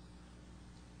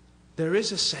 There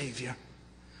is a Savior.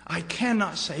 I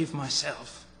cannot save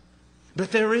myself,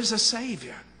 but there is a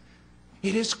Savior.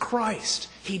 It is Christ.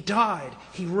 He died.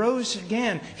 He rose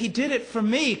again. He did it for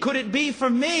me. Could it be for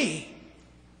me?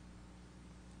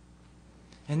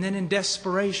 And then in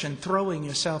desperation, throwing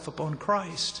yourself upon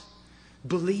Christ,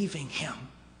 believing Him.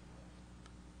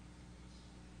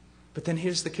 But then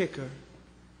here's the kicker.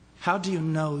 How do you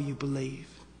know you believe?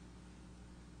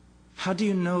 How do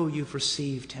you know you've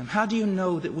received Him? How do you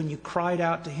know that when you cried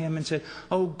out to Him and said,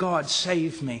 "Oh God,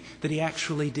 save me," that He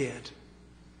actually did?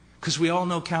 Because we all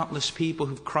know countless people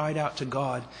who've cried out to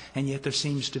God, and yet there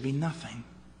seems to be nothing.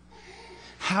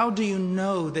 How do you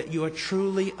know that you are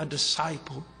truly a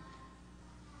disciple?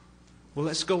 Well,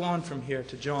 let's go on from here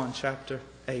to John chapter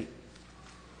 8.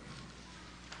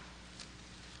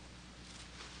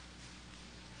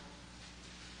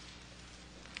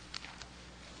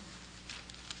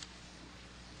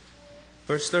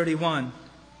 Verse 31.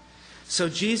 So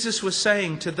Jesus was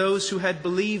saying to those who had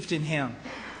believed in Him.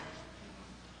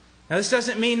 Now this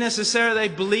doesn't mean necessarily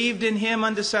they believed in Him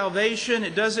unto salvation.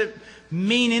 It doesn't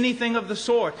mean anything of the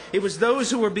sort. It was those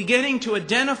who were beginning to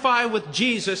identify with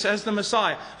Jesus as the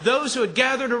Messiah. Those who had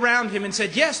gathered around Him and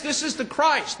said, yes, this is the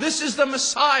Christ. This is the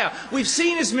Messiah. We've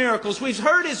seen His miracles. We've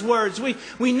heard His words.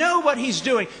 We know what He's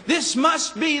doing. This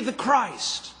must be the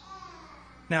Christ.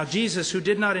 Now Jesus, who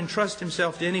did not entrust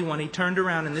Himself to anyone, He turned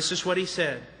around and this is what He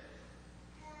said.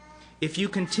 If you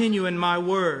continue in my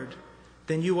word,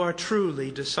 then you are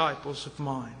truly disciples of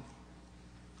mine.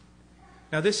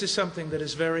 Now this is something that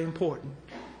is very important.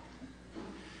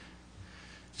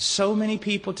 So many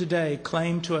people today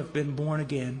claim to have been born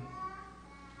again.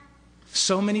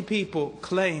 So many people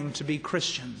claim to be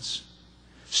Christians.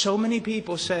 So many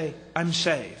people say, I'm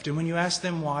saved. And when you ask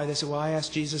them why, they say, well, I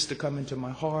asked Jesus to come into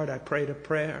my heart. I prayed a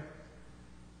prayer.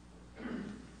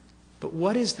 But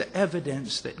what is the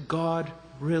evidence that God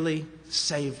really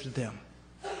saved them?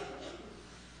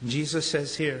 Jesus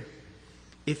says here,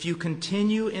 if you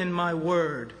continue in my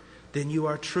word, then you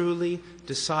are truly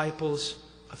disciples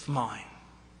of mine.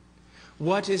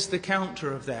 What is the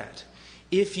counter of that?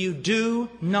 If you do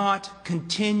not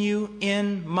continue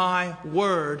in my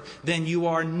word, then you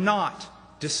are not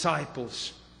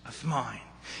disciples of mine.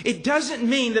 It doesn't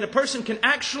mean that a person can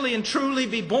actually and truly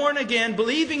be born again,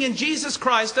 believing in Jesus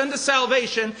Christ unto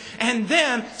salvation, and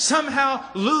then somehow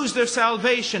lose their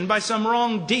salvation by some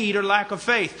wrong deed or lack of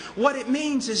faith. What it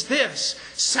means is this: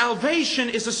 salvation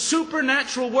is a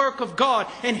supernatural work of God,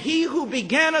 and He who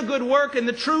began a good work in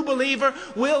the true believer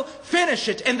will finish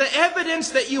it. And the evidence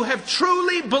that you have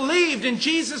truly believed in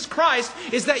Jesus Christ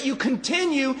is that you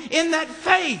continue in that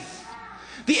faith.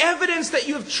 The evidence that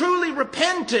you have truly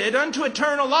repented unto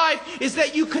eternal life is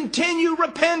that you continue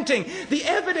repenting. The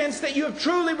evidence that you have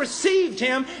truly received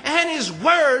Him and His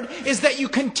Word is that you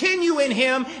continue in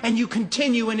Him and you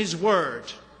continue in His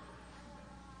Word.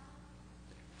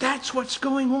 That's what's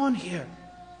going on here.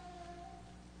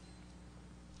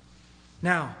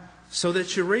 Now, so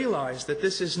that you realize that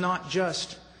this is not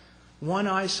just one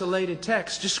isolated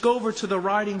text, just go over to the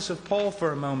writings of Paul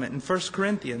for a moment in 1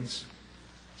 Corinthians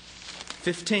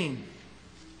 15.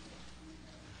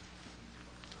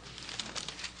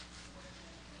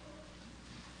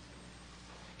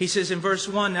 He says in verse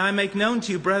 1, "Now I make known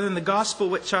to you, brethren, the gospel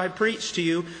which I preached to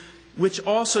you, which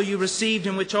also you received,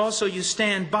 in which also you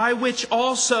stand, by which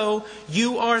also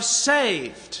you are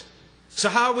saved." So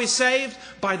how are we saved?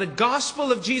 By the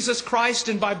gospel of Jesus Christ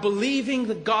and by believing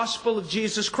the gospel of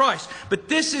Jesus Christ. But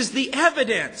this is the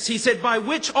evidence. He said, by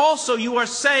which also you are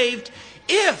saved,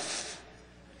 if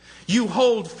you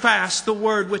hold fast the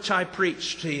word which I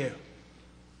preached to you.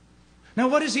 Now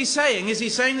what is he saying? Is he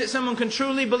saying that someone can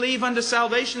truly believe unto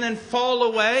salvation and fall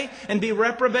away and be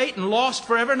reprobate and lost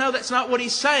forever? No, that's not what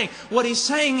he's saying. What he's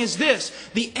saying is this: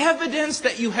 the evidence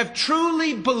that you have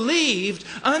truly believed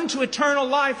unto eternal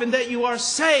life and that you are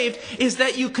saved is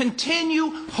that you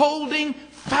continue holding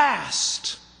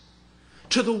fast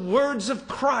to the words of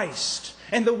Christ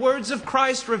and the words of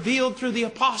Christ revealed through the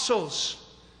apostles.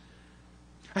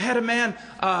 I had a man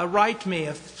write me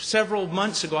several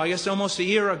months ago, I guess almost a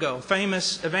year ago,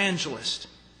 famous evangelist.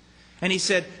 And he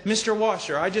said, "Mr.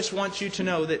 Washer, I just want you to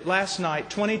know that last night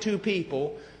 22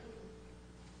 people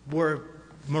were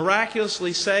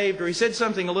miraculously saved," or he said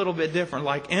something a little bit different,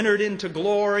 like entered into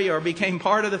glory or became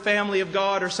part of the family of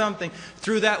God or something,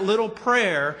 through that little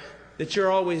prayer that you're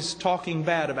always talking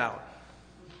bad about.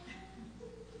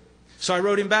 So I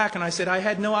wrote him back and I said, "I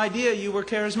had no idea you were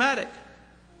charismatic."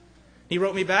 He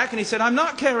wrote me back and he said, "I'm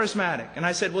not charismatic." And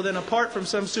I said, "Well then, apart from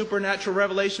some supernatural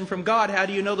revelation from God, how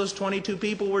do you know those 22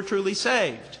 people were truly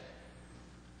saved?"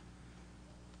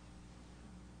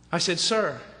 I said,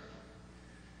 "Sir,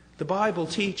 the Bible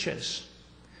teaches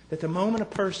that the moment a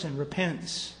person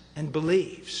repents and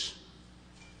believes,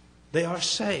 they are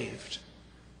saved.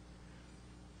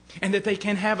 And that they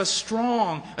can have a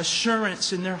strong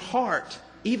assurance in their heart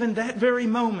even that very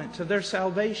moment of their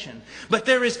salvation. But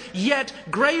there is yet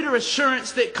greater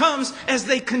assurance that comes as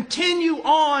they continue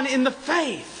on in the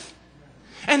faith.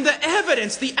 And the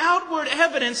evidence, the outward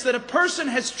evidence that a person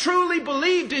has truly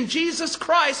believed in Jesus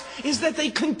Christ is that they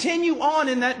continue on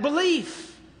in that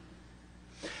belief.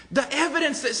 The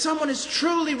evidence that someone has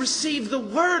truly received the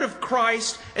Word of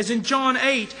Christ, as in John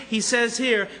 8, he says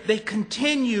here, they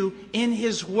continue in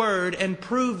His Word and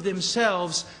prove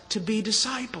themselves to be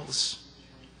disciples.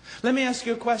 Let me ask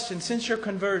you a question. Since your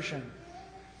conversion,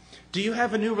 do you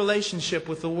have a new relationship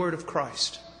with the Word of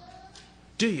Christ?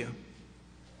 Do you?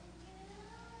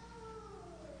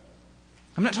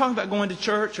 I'm not talking about going to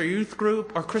church or youth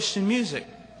group or Christian music.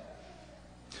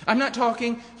 I'm not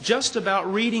talking just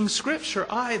about reading Scripture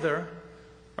either,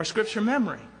 or Scripture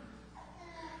memory.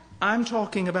 I'm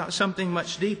talking about something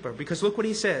much deeper, because look what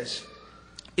he says.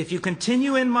 "If you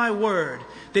continue in my word,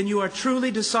 then you are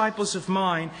truly disciples of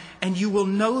mine, and you will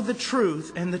know the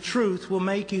truth, and the truth will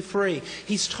make you free."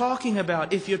 He's talking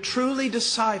about if you're truly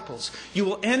disciples, you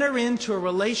will enter into a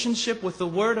relationship with the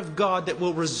Word of God that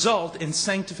will result in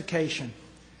sanctification.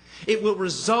 It will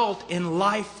result in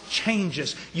life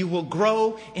changes. You will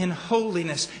grow in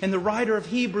holiness. And the writer of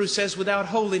Hebrews says, without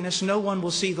holiness, no one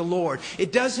will see the Lord.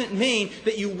 It doesn't mean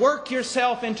that you work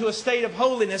yourself into a state of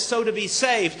holiness so to be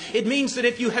saved. It means that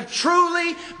if you have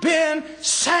truly been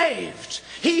saved,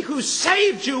 He who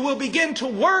saved you will begin to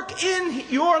work in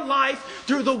your life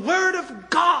through the Word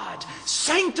of God,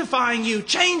 sanctifying you,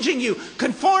 changing you,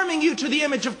 conforming you to the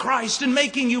image of Christ, and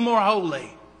making you more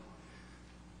holy.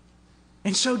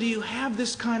 And so do you have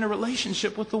this kind of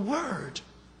relationship with the Word?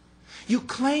 You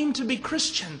claim to be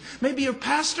Christian. Maybe your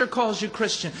pastor calls you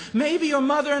Christian. Maybe your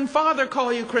mother and father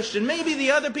call you Christian. Maybe the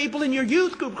other people in your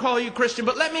youth group call you Christian.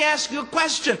 But let me ask you a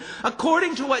question.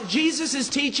 According to what Jesus is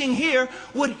teaching here,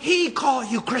 would He call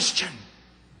you Christian?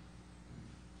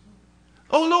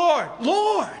 "Oh Lord,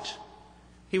 Lord."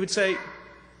 He would say,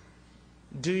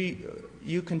 "Do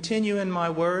you continue in my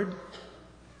word?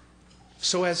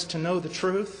 so as to know the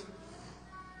truth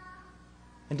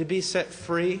and to be set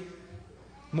free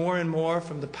more and more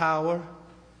from the power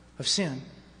of sin?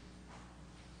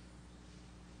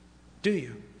 Do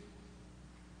you?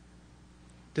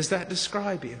 Does that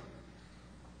describe you?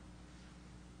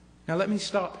 Now let me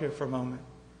stop here for a moment,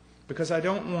 because I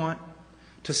don't want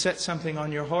to set something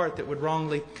on your heart that would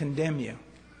wrongly condemn you.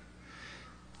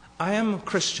 I am a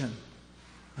Christian.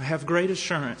 I have great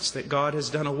assurance that God has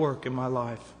done a work in my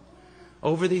life.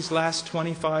 Over these last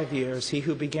 25 years, He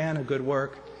who began a good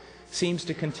work seems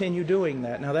to continue doing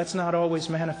that. Now that's not always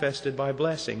manifested by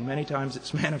blessing. Many times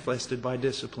it's manifested by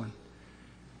discipline.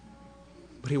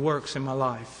 But He works in my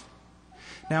life.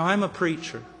 Now I'm a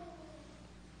preacher,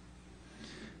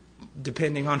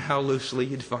 depending on how loosely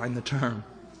you define the term.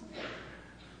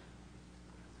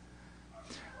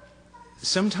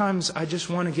 Sometimes I just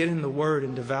want to get in the Word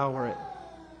and devour it.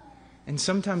 And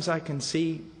sometimes I can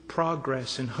see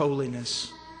progress in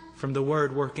holiness from the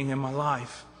Word working in my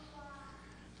life.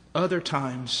 Other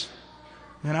times,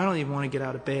 man, I don't even want to get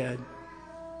out of bed.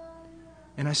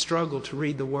 And I struggle to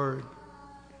read the Word.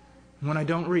 And when I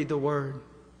don't read the Word,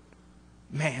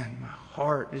 man, my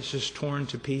heart is just torn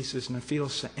to pieces and I feel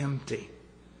so empty.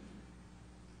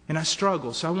 And I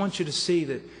struggle. So I want you to see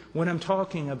that when I'm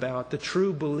talking about the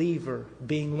true believer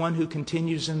being one who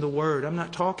continues in the Word, I'm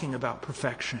not talking about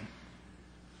perfection.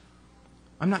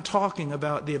 I'm not talking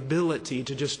about the ability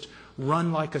to just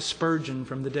run like a Spurgeon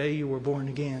from the day you were born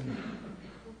again.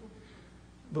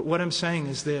 But what I'm saying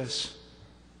is this: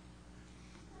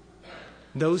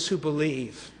 those who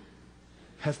believe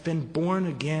have been born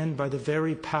again by the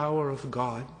very power of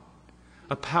God.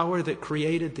 A power that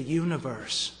created the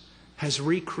universe has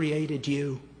recreated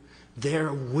you.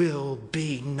 There will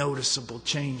be noticeable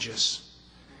changes.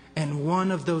 And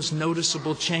one of those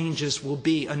noticeable changes will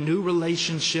be a new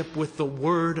relationship with the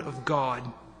Word of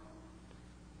God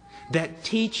that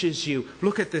teaches you.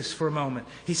 Look at this for a moment.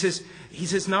 He says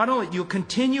not only you'll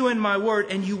continue in my Word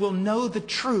and you will know the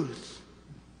truth.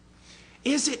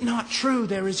 Is it not true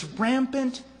there is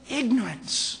rampant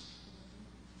ignorance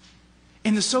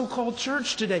in the so-called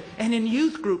church today and in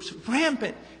youth groups?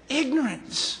 Rampant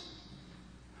ignorance.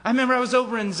 I remember I was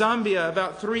over in Zambia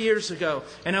about 3 years ago,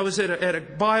 and I was at a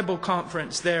Bible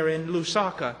conference there in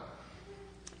Lusaka.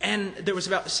 And there was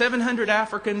about 700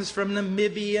 Africans from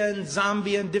Namibia and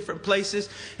Zambia and different places,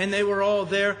 and they were all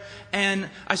there. And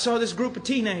I saw this group of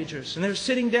teenagers, and they were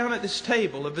sitting down at this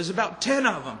table. There was about 10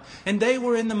 of them, and they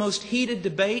were in the most heated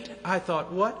debate. I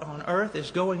thought, what on earth is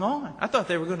going on? I thought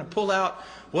they were going to pull out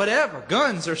whatever,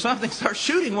 guns or something, start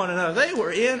shooting one another. They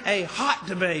were in a hot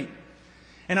debate.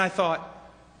 And I thought,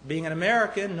 being an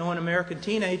American, knowing American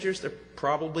teenagers, they're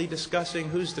probably discussing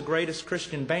who's the greatest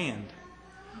Christian band.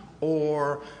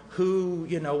 Or who,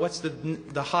 what's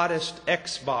the hottest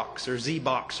Xbox or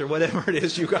Z-Box or whatever it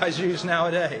is you guys use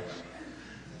nowadays.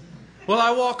 Well,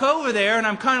 I walk over there and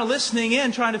I'm kind of listening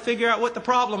in, trying to figure out what the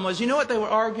problem was. You know what they were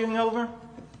arguing over?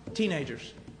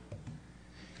 Teenagers.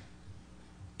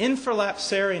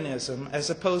 Infralapsarianism as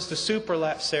opposed to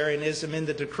supralapsarianism in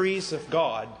the decrees of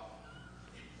God.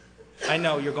 I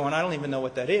know you're going, I don't even know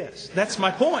what that is. That's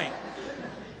my point.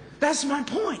 That's my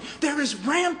point. There is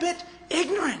rampant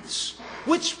ignorance,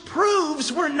 which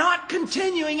proves we're not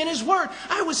continuing in His Word.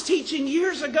 I was teaching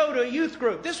years ago to a youth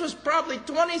group. This was probably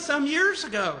 20-some years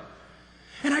ago.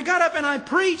 And I got up and I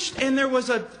preached, and there was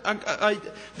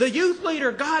the youth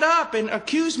leader got up and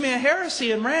accused me of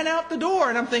heresy and ran out the door.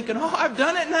 And I'm thinking, oh, I've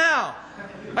done it now.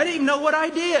 I didn't even know what I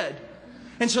did.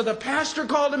 And so the pastor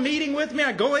called a meeting with me.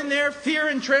 I go in there, fear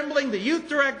and trembling. The youth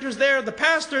director's there. The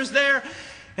pastor's there.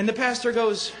 And the pastor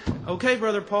goes, okay,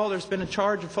 Brother Paul, there's been a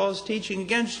charge of false teaching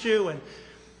against you. And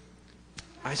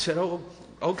I said, oh,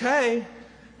 okay.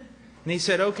 And he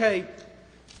said, okay,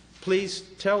 please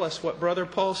tell us what Brother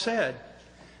Paul said.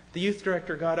 The youth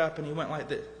director got up and he went like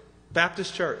this.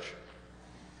 Baptist church.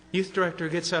 Youth director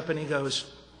gets up and he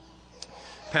goes,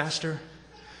 Pastor,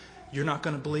 you're not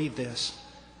going to believe this.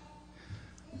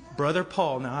 Brother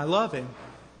Paul, now I love him,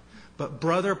 but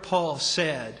Brother Paul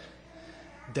said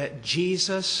that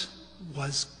Jesus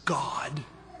was God.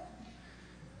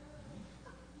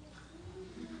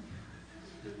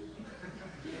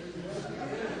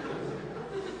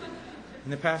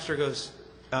 And the pastor goes,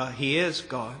 He is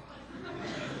God.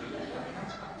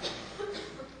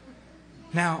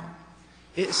 Now,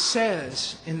 it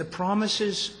says in the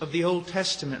promises of the Old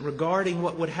Testament regarding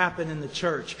what would happen in the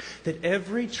church that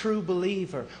every true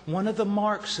believer, one of the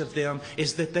marks of them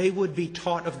is that they would be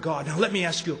taught of God. Now let me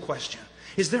ask you a question.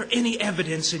 Is there any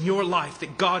evidence in your life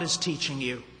that God is teaching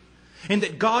you? and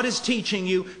that God is teaching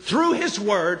you through His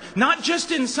Word, not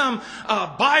just in some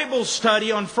Bible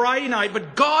study on Friday night,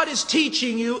 but God is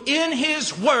teaching you in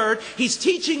His Word. He's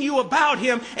teaching you about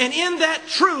Him, and in that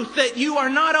truth that you are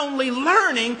not only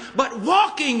learning, but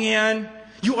walking in,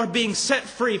 you are being set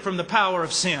free from the power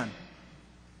of sin.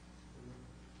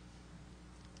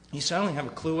 You say, I don't have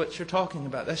a clue what you're talking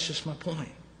about. That's just my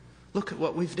point. Look at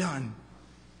what we've done.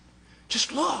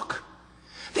 Just look.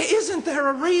 Isn't there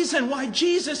a reason why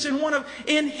Jesus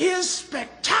in His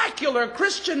spectacular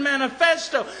Christian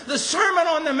manifesto, the Sermon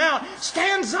on the Mount,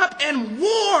 stands up and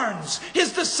warns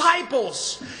His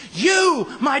disciples? You,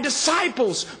 my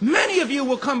disciples, many of you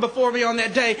will come before me on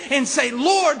that day and say,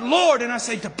 Lord, Lord. And I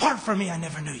say, depart from me, I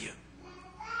never knew you.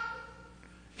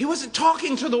 He wasn't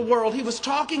talking to the world. He was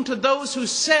talking to those who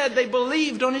said they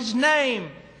believed on His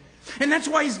name. And that's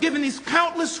why He's given these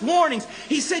countless warnings.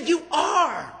 He said, you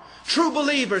are true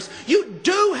believers. You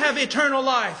do have eternal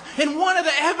life. And one of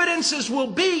the evidences will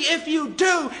be, if you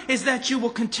do, is that you will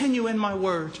continue in my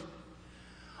word.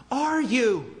 Are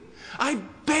you? I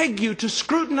beg you to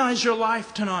scrutinize your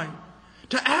life tonight.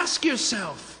 To ask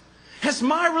yourself, has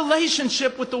my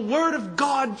relationship with the Word of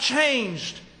God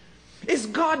changed? Is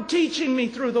God teaching me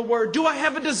through the Word? Do I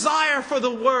have a desire for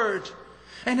the Word?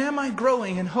 And am I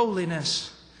growing in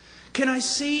holiness? Can I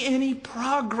see any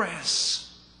progress?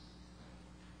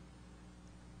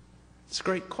 It's a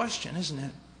great question, isn't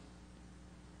it?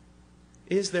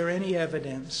 Is there any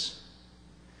evidence?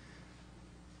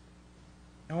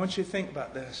 I want you to think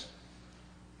about this.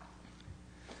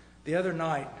 The other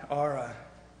night, our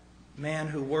man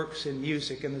who works in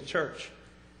music in the church,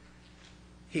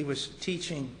 he was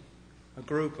teaching a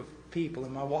group of people,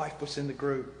 and my wife was in the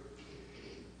group.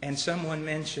 And someone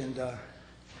mentioned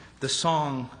the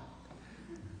song,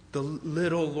 "The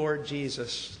Little Lord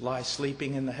Jesus Lies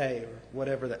Sleeping in the Hay," or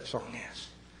whatever that song is.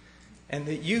 And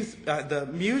the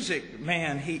music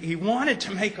man, he wanted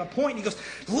to make a point. He goes,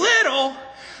 little,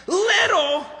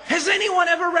 has anyone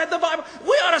ever read the Bible?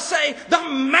 We ought to say, the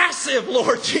massive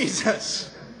Lord Jesus.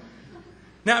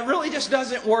 Now, it really just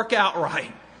doesn't work out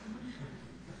right.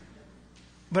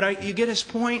 But you get his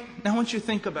point? Now I want you to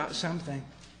think about something.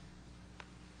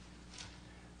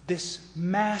 This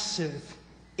massive,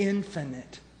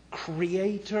 infinite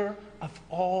Creator of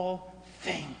all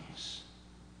things.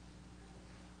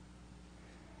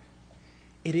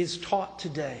 It is taught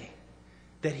today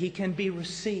that He can be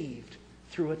received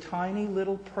through a tiny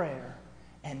little prayer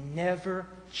and never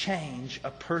change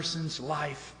a person's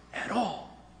life at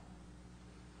all.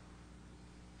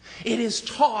 It is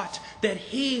taught that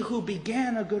He who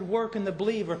began a good work in the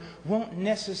believer won't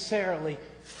necessarily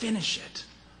finish it.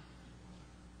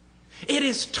 It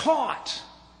is taught,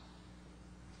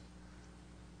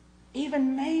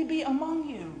 even maybe among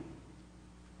you,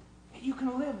 that you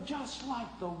can live just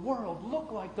like the world,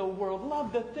 look like the world,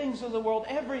 love the things of the world,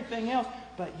 everything else,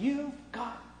 but you've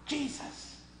got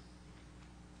Jesus.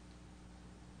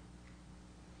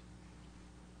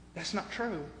 That's not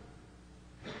true.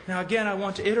 Now again, I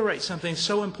want to iterate something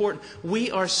so important. We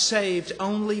are saved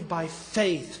only by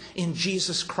faith in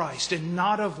Jesus Christ, and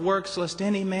not of works, lest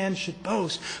any man should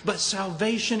boast. But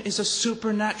salvation is a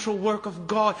supernatural work of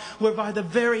God, whereby the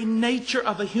very nature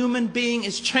of a human being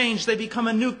is changed. They become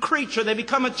a new creature. They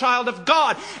become a child of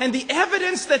God. And the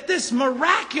evidence that this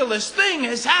miraculous thing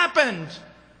has happened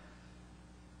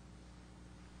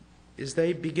is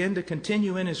they begin to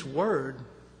continue in His Word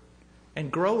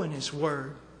and grow in His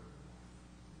Word.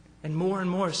 And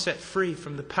more set free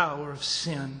from the power of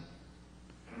sin.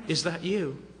 Is that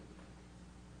you?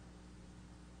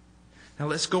 Now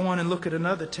let's go on and look at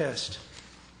another test.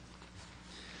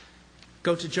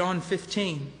 Go to John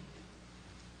 15.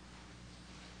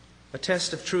 A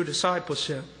test of true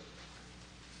discipleship.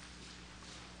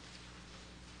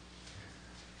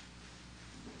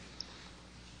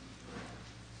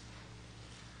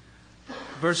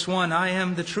 Verse 1, I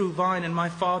am the true vine, and my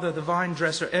Father the vine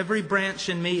dresser. Every branch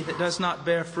in me that does not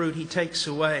bear fruit, He takes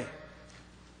away.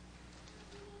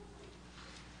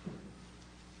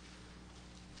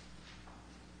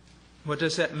 What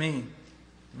does that mean?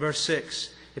 Verse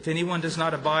 6, if anyone does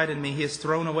not abide in me, he is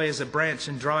thrown away as a branch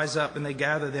and dries up, and they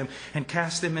gather them and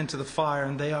cast them into the fire,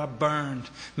 and they are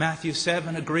burned. Matthew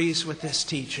 7 agrees with this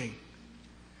teaching.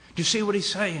 Do you see what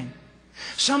he's saying?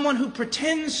 Someone who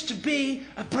pretends to be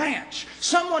a branch.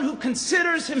 Someone who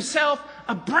considers himself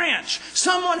a branch.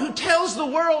 Someone who tells the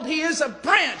world he is a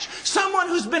branch. Someone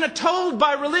who's been told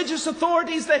by religious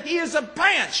authorities that he is a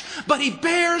branch. But he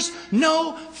bears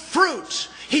no fruit.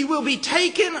 He will be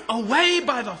taken away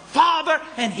by the Father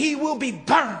and he will be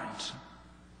burned.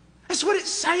 That's what it's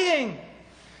saying.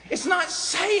 It's not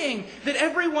saying that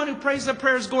everyone who prays that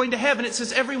prayer is going to heaven. It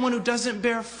says everyone who doesn't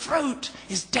bear fruit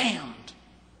is damned.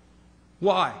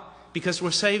 Why? Because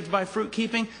we're saved by fruit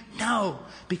keeping? No.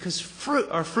 Because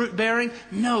fruit bearing?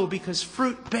 No. Because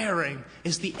fruit bearing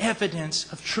is the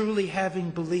evidence of truly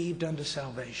having believed unto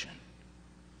salvation.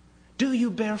 Do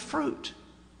you bear fruit?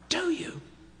 Do you?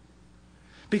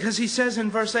 Because he says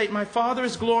in verse 8, my Father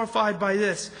is glorified by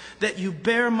this, that you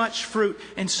bear much fruit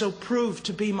and so prove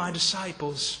to be my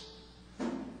disciples.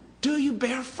 Do you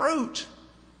bear fruit?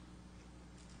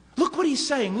 Look what he's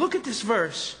saying. Look at this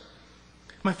verse.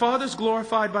 My Father is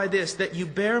glorified by this, that you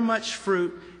bear much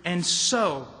fruit and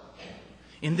so,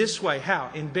 in this way,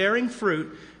 how? In bearing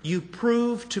fruit, you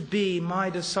prove to be my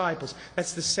disciples.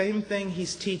 That's the same thing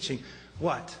he's teaching.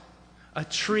 What? A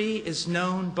tree is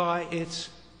known by its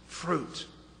fruit.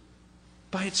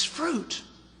 By its fruit.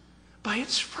 By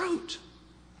its fruit.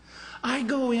 I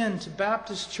go into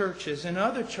Baptist churches and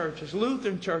other churches,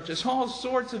 Lutheran churches, all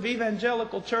sorts of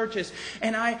evangelical churches,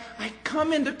 and I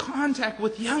come into contact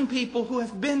with young people who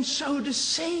have been so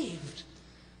deceived.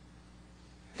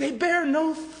 They bear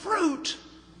no fruit,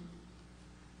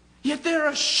 yet they're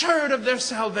assured of their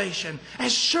salvation,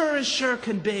 as sure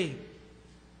can be.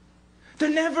 They're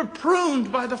never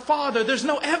pruned by the Father. There's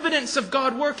no evidence of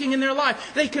God working in their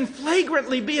life. They can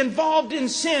flagrantly be involved in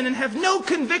sin and have no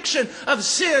conviction of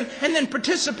sin and then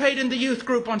participate in the youth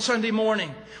group on Sunday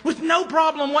morning with no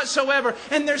problem whatsoever.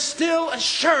 And they're still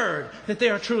assured that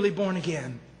they are truly born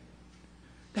again.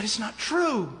 That is not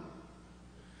true.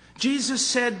 Jesus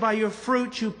said, by your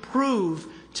fruit you prove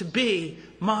to be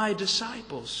my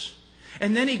disciples.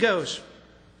 And then he goes,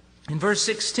 in verse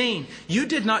 16, you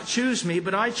did not choose me,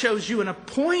 but I chose you and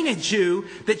appointed you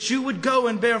that you would go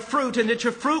and bear fruit and that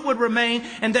your fruit would remain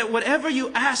and that whatever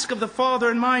you ask of the Father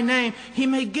in my name, He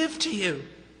may give to you.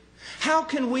 How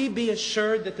can we be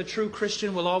assured that the true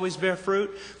Christian will always bear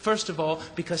fruit? First of all,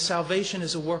 because salvation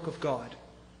is a work of God.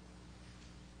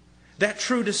 That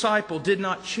true disciple did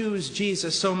not choose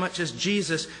Jesus so much as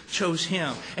Jesus chose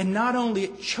him. And not only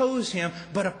chose him,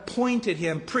 but appointed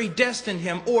him, predestined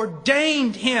him,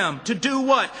 ordained him to do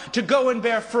what? To go and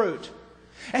bear fruit.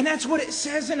 And that's what it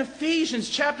says in Ephesians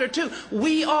chapter 2.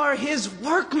 We are His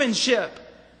workmanship.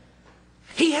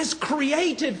 He has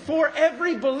created for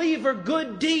every believer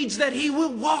good deeds that he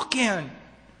will walk in,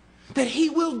 that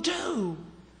he will do.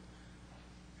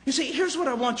 You see, here's what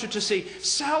I want you to see.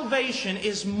 Salvation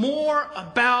is more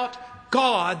about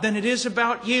God than it is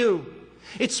about you.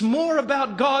 It's more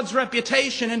about God's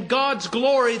reputation and God's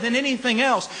glory than anything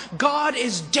else. God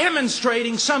is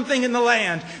demonstrating something in the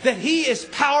land, that He is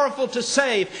powerful to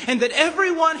save, and that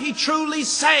everyone He truly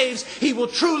saves, He will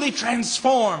truly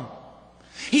transform.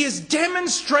 He is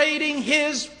demonstrating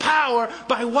His power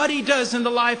by what He does in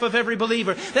the life of every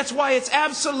believer. That's why it's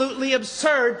absolutely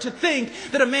absurd to think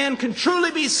that a man can truly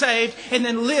be saved and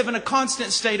then live in a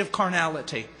constant state of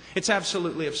carnality. It's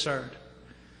absolutely absurd.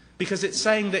 Because it's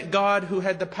saying that God, who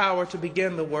had the power to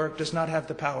begin the work, does not have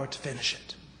the power to finish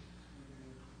it.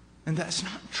 And that's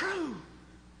not true.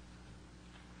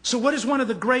 So what is one of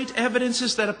the great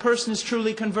evidences that a person is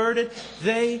truly converted?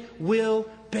 They will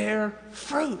bear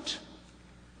fruit.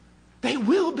 They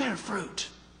will bear fruit.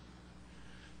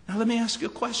 Now let me ask you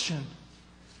a question.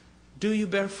 Do you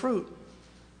bear fruit?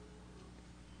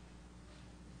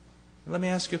 Let me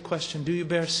ask you a question. Do you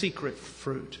bear secret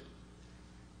fruit?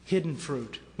 Hidden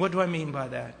fruit? What do I mean by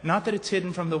that? Not that it's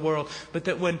hidden from the world, but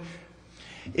that when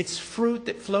it's fruit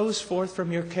that flows forth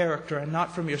from your character and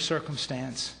not from your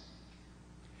circumstance.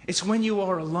 It's when you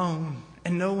are alone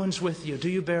and no one's with you. Do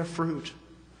you bear fruit?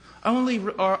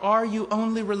 Are you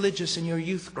only religious in your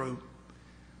youth group?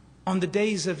 On the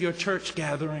days of your church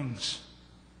gatherings?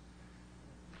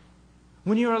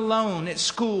 When you're alone at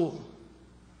school?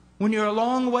 When you're a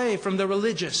long way from the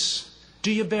religious?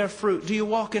 Do you bear fruit? Do you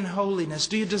walk in holiness?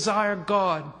 Do you desire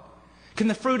God? Can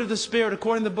the fruit of the Spirit,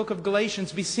 according to the book of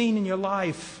Galatians, be seen in your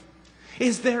life?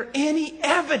 Is there any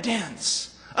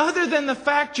evidence, other than the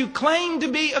fact you claim to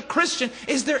be a Christian,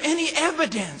 is there any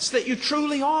evidence that you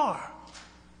truly are?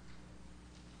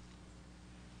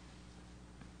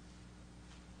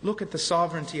 Look at the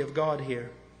sovereignty of God here.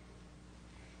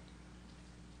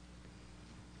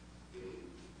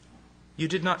 You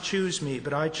did not choose me,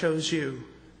 but I chose you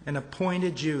and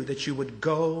appointed you that you would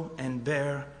go and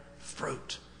bear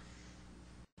fruit.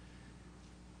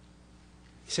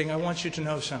 He's saying, I want you to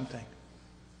know something.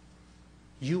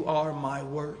 You are my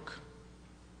work.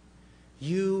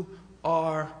 You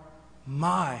are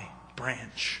my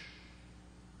branch.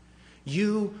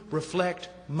 You reflect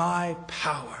my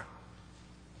power.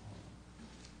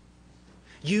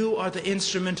 You are the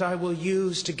instrument I will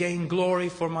use to gain glory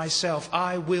for myself.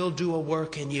 I will do a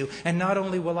work in you. And not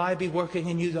only will I be working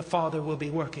in you, the Father will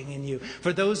be working in you.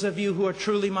 For those of you who are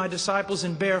truly my disciples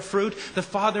and bear fruit, the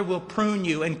Father will prune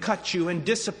you and cut you and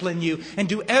discipline you and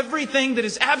do everything that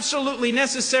is absolutely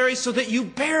necessary so that you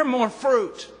bear more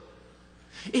fruit.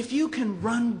 If you can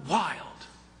run wild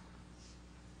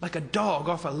like a dog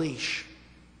off a leash,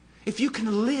 if you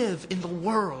can live in the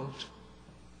world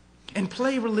and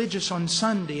play religious on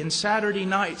Sunday and Saturday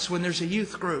nights when there's a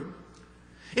youth group,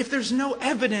 if there's no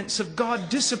evidence of God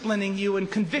disciplining you and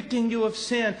convicting you of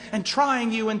sin and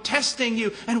trying you and testing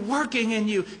you and working in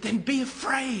you, then be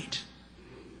afraid.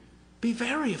 Be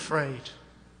very afraid.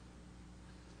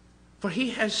 For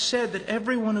He has said that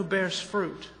everyone who bears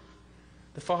fruit,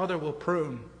 the Father will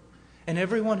prune. And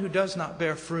everyone who does not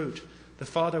bear fruit, the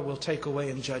Father will take away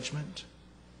in judgment.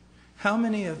 How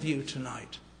many of you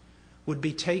tonight would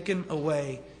be taken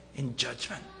away in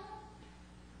judgment?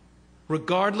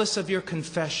 Regardless of your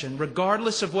confession,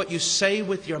 regardless of what you say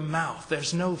with your mouth,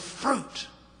 there's no fruit.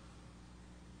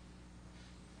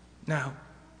 Now,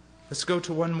 let's go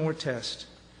to one more test.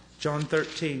 John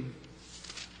 13.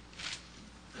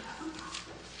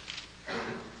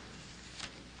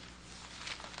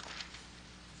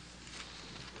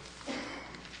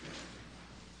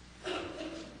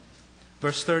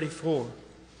 Verse 34.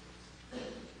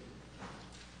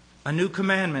 A new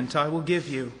commandment I will give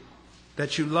you,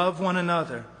 that you love one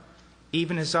another,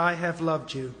 even as I have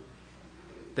loved you,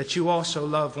 that you also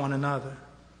love one another.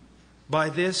 By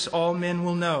this all men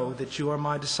will know that you are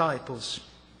my disciples,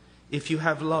 if you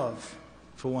have love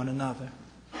for one another.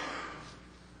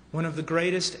 One of the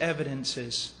greatest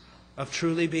evidences of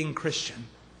truly being Christian,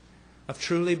 of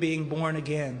truly being born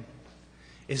again,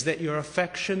 is that your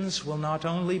affections will not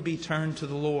only be turned to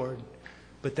the Lord,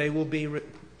 but they will be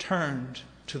returned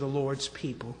to the Lord's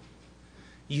people.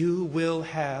 You will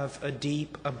have a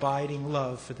deep, abiding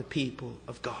love for the people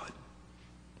of God.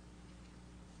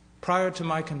 Prior to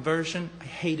my conversion, I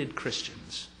hated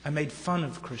Christians. I made fun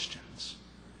of Christians.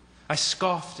 I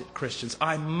scoffed at Christians.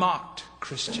 I mocked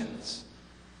Christians.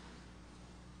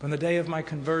 On the day of my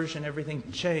conversion, everything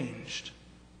changed.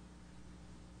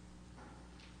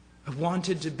 I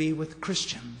wanted to be with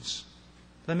Christians.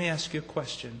 Let me ask you a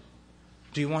question.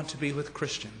 Do you want to be with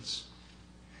Christians?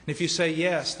 And if you say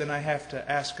yes, then I have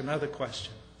to ask another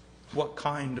question. What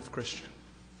kind of Christian?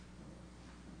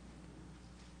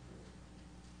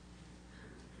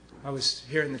 I was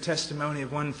hearing the testimony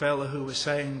of one fellow who was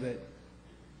saying that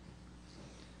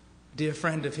a dear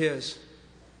friend of his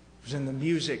was in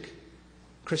the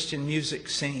Christian music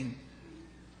scene,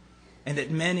 and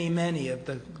that many of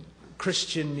the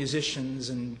Christian musicians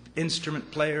and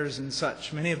instrument players and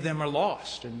such, many of them are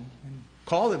lost and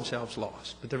call themselves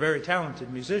lost, but they're very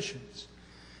talented musicians.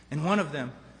 And one of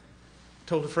them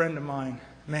told a friend of mine,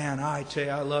 man, I tell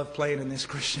you, I love playing in this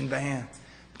Christian band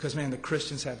because, man, the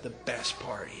Christians have the best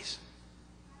parties.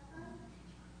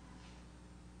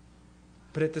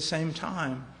 But at the same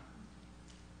time,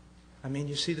 I mean,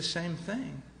 you see the same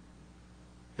thing,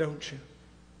 don't you,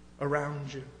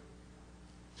 around you.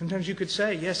 Sometimes you could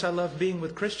say, yes, I love being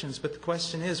with Christians, but the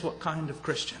question is, what kind of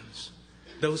Christians?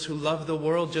 Those who love the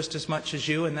world just as much as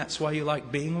you, and that's why you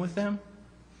like being with them?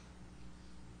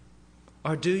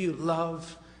 Or do you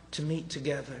love to meet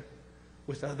together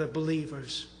with other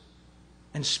believers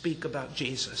and speak about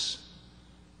Jesus?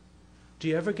 Do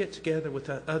you ever get together with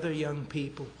other young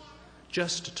people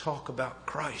just to talk about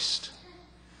Christ?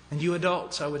 And you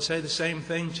adults, I would say the same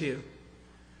thing to you.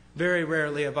 Very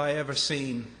rarely have I ever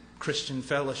seen Christian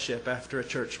fellowship after a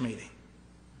church meeting.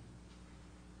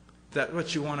 If that's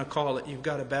what you want to call it, you've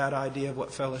got a bad idea of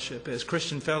what fellowship is.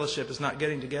 Christian fellowship is not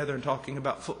getting together and talking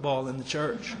about football in the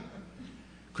church.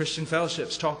 Christian fellowship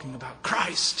is talking about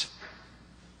Christ.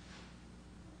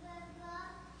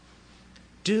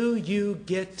 Do you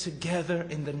get together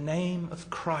in the name of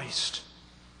Christ?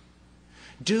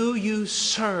 Do you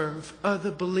serve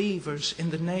other believers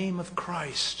in the name of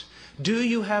Christ? Do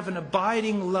you have an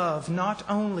abiding love not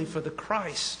only for the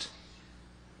Christ,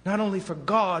 not only for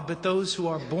God, but those who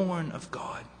are born of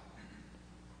God?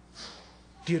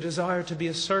 Do you desire to be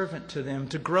a servant to them,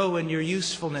 to grow in your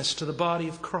usefulness to the body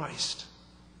of Christ?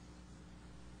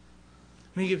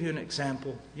 Let me give you an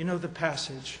example. You know the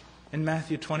passage in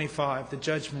Matthew 25, the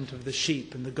judgment of the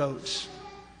sheep and the goats.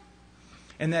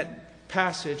 And that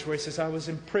passage where he says, I was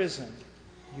in prison,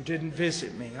 you didn't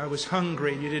visit me. I was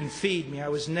hungry, and you didn't feed me. I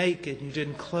was naked, and you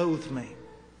didn't clothe me.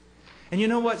 And you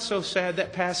know what's so sad?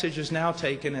 That passage is now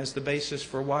taken as the basis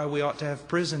for why we ought to have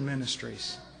prison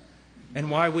ministries and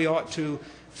why we ought to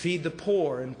feed the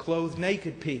poor and clothe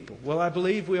naked people. Well, I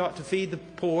believe we ought to feed the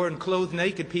poor and clothe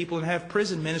naked people and have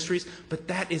prison ministries, but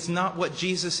that is not what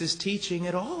Jesus is teaching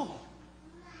at all.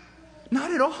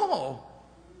 Not at all.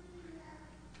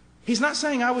 He's not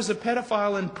saying I was a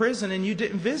pedophile in prison and you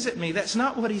didn't visit me. That's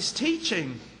not what He's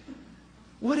teaching.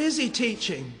 What is He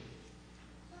teaching?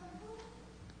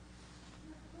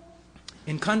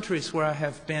 In countries where I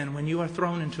have been, when you are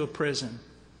thrown into a prison,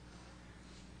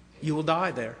 you will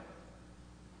die there.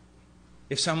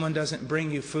 If someone doesn't bring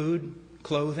you food,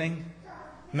 clothing,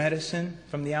 medicine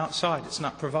from the outside, it's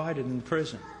not provided in the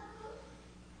prison.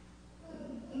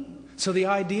 So the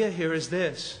idea here is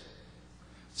this.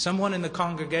 Someone in the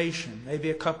congregation, maybe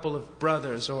a couple of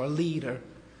brothers or a leader,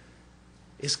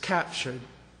 is captured,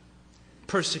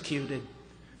 persecuted,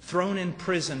 thrown in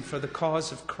prison for the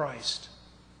cause of Christ.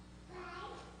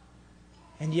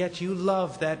 And yet you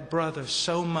love that brother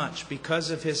so much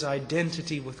because of his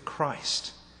identity with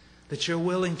Christ that you're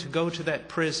willing to go to that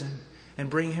prison and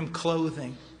bring him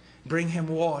clothing, bring him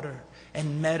water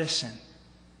and medicine.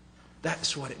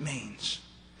 That's what it means.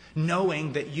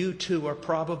 Knowing that you too are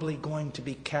probably going to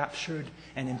be captured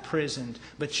and imprisoned,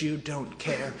 but you don't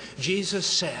care. Jesus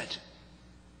said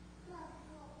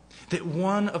that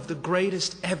one of the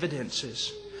greatest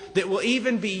evidences that will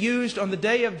even be used on the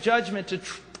day of judgment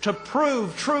to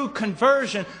prove true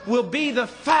conversion will be the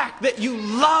fact that you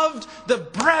loved the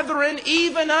brethren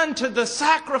even unto the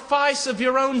sacrifice of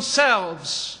your own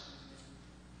selves.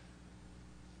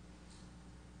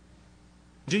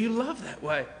 Do you love that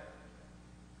way?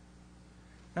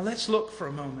 Now let's look for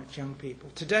a moment, young people.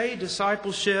 Today,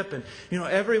 discipleship, and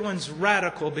everyone's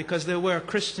radical because they wear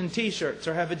Christian t-shirts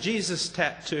or have a Jesus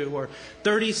tattoo or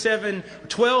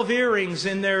 12 earrings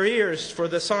in their ears for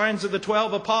the signs of the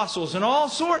 12 apostles and all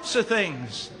sorts of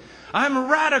things. I'm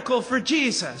radical for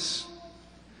Jesus.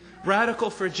 Radical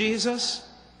for Jesus,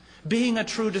 being a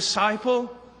true disciple.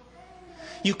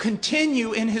 You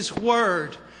continue in His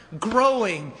Word,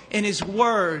 growing in His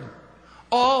Word,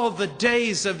 all the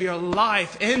days of your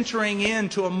life, entering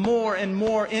into a more and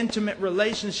more intimate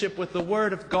relationship with the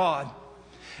Word of God.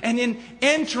 And in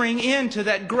entering into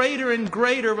that greater and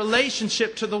greater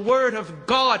relationship to the Word of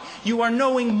God, you are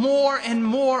knowing more and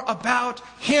more about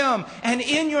Him. And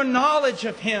in your knowledge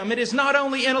of Him, it is not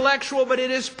only intellectual, but it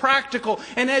is practical.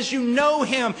 And as you know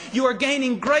Him, you are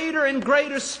gaining greater and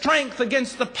greater strength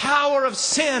against the power of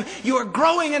sin. You are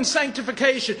growing in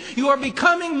sanctification. You are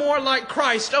becoming more like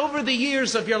Christ over the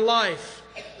years of your life.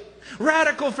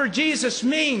 Radical for Jesus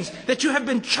means that you have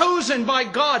been chosen by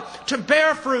God to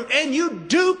bear fruit. And you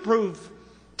do prove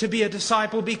to be a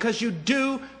disciple because you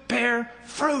do bear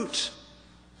fruit.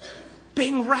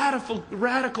 Being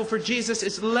radical for Jesus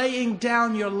is laying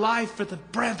down your life for the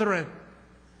brethren.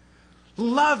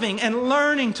 Loving and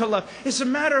learning to love. As a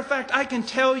matter of fact, I can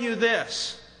tell you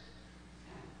this.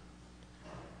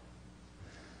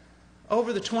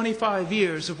 Over the 25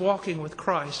 years of walking with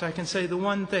Christ, I can say the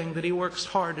one thing that He works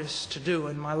hardest to do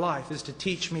in my life is to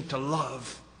teach me to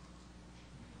love.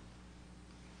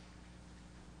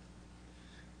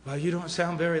 Well, you don't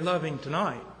sound very loving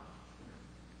tonight.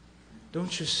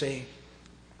 Don't you see?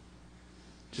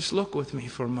 Just look with me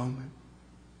for a moment.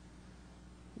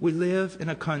 We live in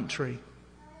a country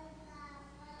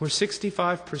where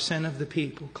 65% of the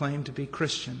people claim to be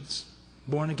Christians,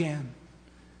 born again.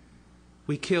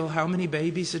 We kill how many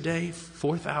babies a day?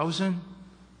 4,000?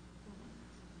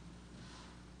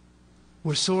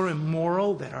 We're so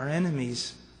immoral that our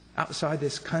enemies outside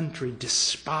this country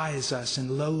despise us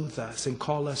and loathe us and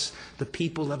call us the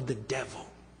people of the devil.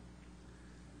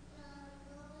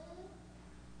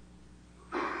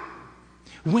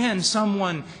 When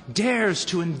someone dares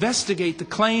to investigate the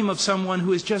claim of someone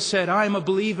who has just said, I am a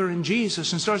believer in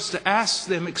Jesus, and starts to ask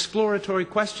them exploratory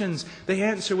questions, they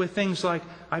answer with things like,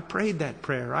 I prayed that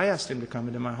prayer. I asked Him to come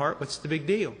into my heart. What's the big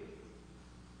deal?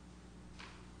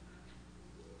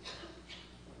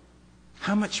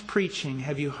 How much preaching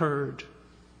have you heard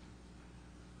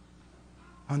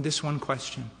on this one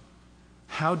question?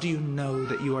 How do you know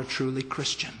that you are truly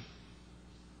Christian?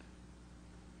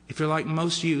 If you're like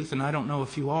most youth, and I don't know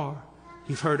if you are,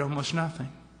 you've heard almost nothing.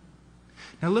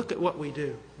 Now look at what we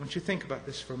do. I want you to think about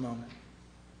this for a moment.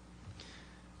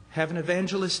 Have an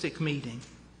evangelistic meeting.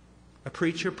 A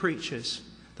preacher preaches.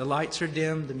 The lights are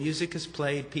dimmed. The music is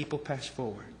played. People pass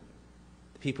forward.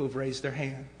 The people have raised their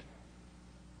hand.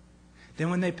 Then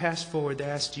when they pass forward, they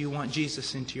ask, do you want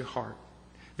Jesus into your heart?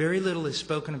 Very little is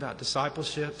spoken about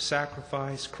discipleship,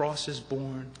 sacrifice, crosses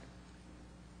borne.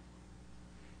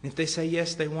 And if they say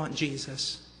yes, they want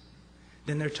Jesus,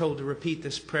 then they're told to repeat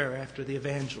this prayer after the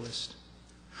evangelist.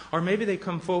 Or maybe they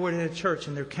come forward in a church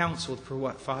and they're counseled for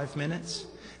what, 5 minutes?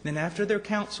 Then after they're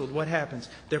counseled, what happens?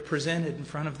 They're presented in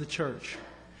front of the church.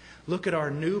 Look at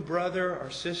our new brother,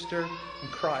 our sister in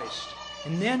Christ.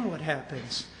 And then what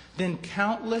happens? Then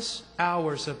countless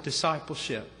hours of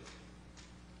discipleship.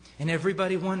 And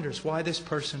everybody wonders why this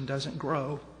person doesn't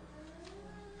grow.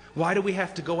 Why do we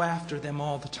have to go after them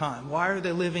all the time? Why are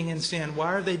they living in sin?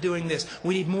 Why are they doing this?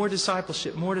 We need more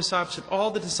discipleship, more discipleship. All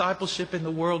the discipleship in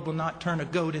the world will not turn a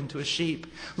goat into a sheep.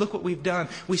 Look what we've done.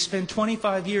 We spent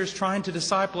 25 years trying to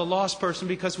disciple a lost person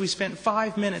because we spent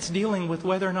 5 minutes dealing with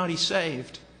whether or not he's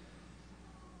saved.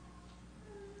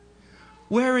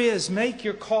 Where is make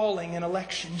your calling and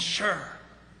election sure,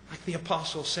 like the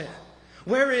apostle said?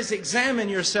 Where is examine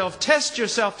yourself, test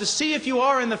yourself to see if you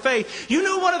are in the faith? You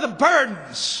know one of the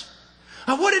burdens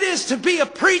of what it is to be a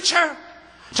preacher?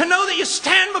 To know that you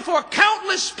stand before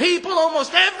countless people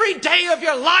almost every day of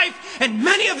your life, and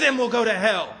many of them will go to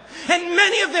hell. And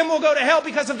many of them will go to hell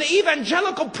because of the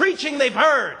evangelical preaching they've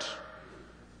heard.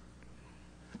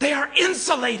 They are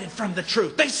insulated from the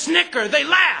truth. They snicker, they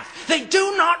laugh. They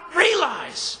do not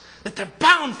realize that they're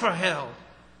bound for hell.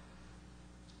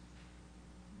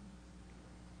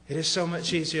 It is so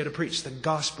much easier to preach the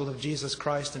gospel of Jesus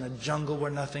Christ in a jungle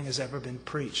where nothing has ever been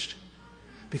preached.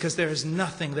 Because there is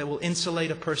nothing that will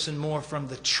insulate a person more from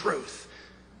the truth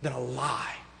than a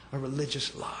lie, a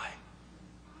religious lie.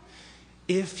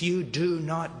 If you do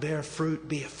not bear fruit,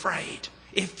 be afraid.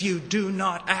 If you do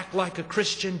not act like a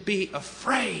Christian, be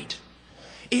afraid.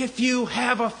 If you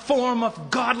have a form of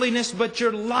godliness, but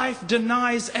your life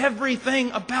denies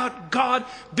everything about God,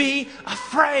 be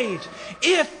afraid.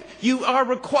 If you are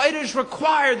required, it is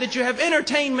required that you have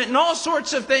entertainment and all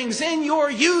sorts of things in your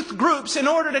youth groups in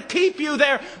order to keep you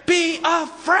there, be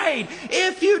afraid.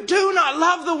 If you do not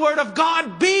love the Word of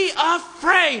God, be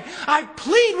afraid. I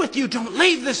plead with you, don't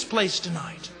leave this place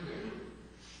tonight.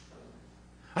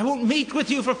 I won't meet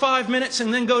with you for 5 minutes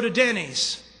and then go to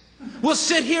Denny's. We'll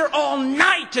sit here all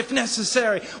night if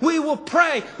necessary. We will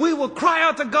pray. We will cry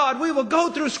out to God. We will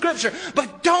go through Scripture.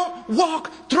 But don't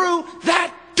walk through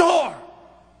that door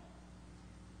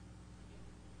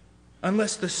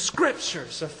unless the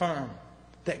Scriptures affirm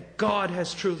that God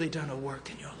has truly done a work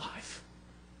in your life.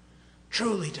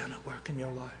 Truly done a work in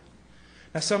your life.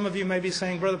 Now some of you may be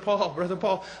saying, Brother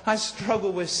Paul, I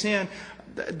struggle with sin.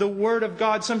 The Word of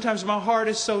God, sometimes my heart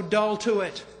is so dull to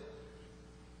it.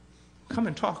 Come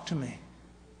and talk to me.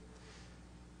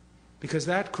 Because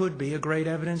that could be a great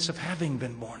evidence of having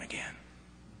been born again.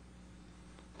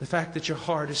 The fact that your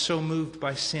heart is so moved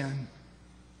by sin.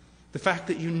 The fact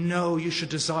that you know you should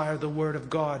desire the Word of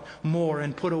God more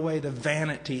and put away the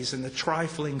vanities and the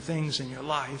trifling things in your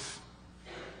life.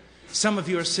 Some of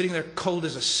you are sitting there cold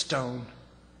as a stone.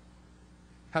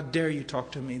 How dare you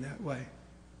talk to me that way?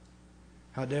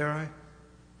 How dare I?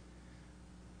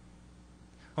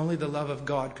 Only the love of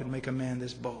God could make a man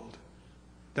this bold.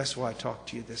 That's why I talk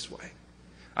to you this way.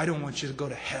 I don't want you to go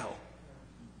to hell.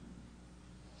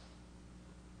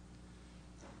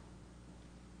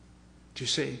 Do you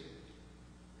see?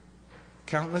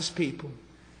 Countless people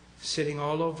sitting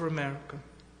all over America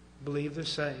believe they're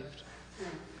saved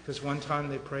because one time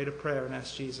they prayed a prayer and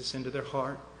asked Jesus into their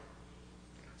heart.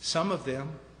 Some of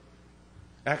them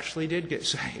actually did get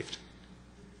saved.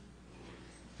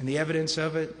 And the evidence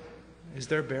of it is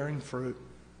they're bearing fruit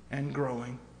and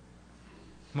growing.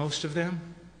 Most of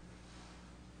them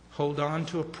hold on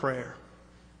to a prayer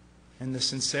and the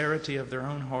sincerity of their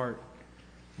own heart.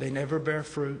 They never bear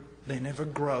fruit. They never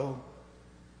grow.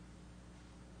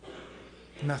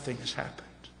 Nothing has happened.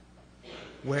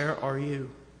 Where are you?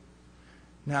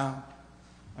 Now,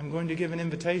 I'm going to give an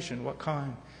invitation. What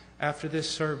kind? After this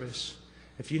service,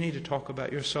 if you need to talk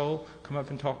about your soul, come up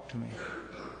and talk to me.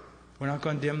 We're not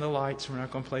going to dim the lights. We're not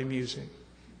going to play music.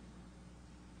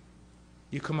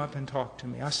 You come up and talk to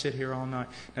me. I sit here all night.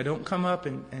 Now, don't come up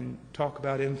and talk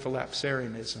about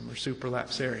infralapsarianism or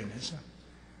superlapsarianism.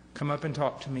 Come up and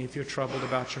talk to me if you're troubled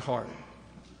about your heart.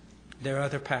 There are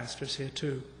other pastors here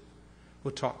too.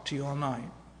 We'll talk to you all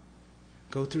night.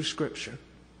 Go through Scripture.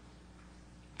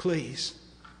 Please,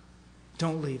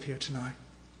 don't leave here tonight.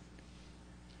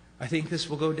 I think this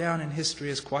will go down in history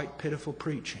as quite pitiful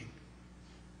preaching.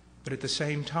 But at the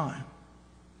same time,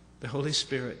 the Holy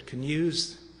Spirit can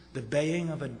use the baying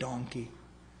of a donkey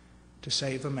to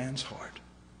save a man's heart.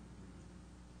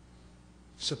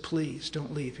 So please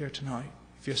don't leave here tonight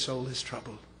if your soul is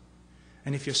troubled.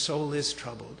 And if your soul is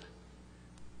troubled,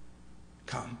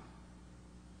 come.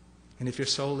 And if your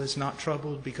soul is not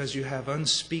troubled because you have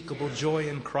unspeakable joy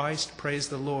in Christ, praise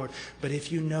the Lord. But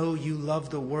if you know you love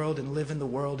the world and live in the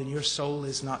world and your soul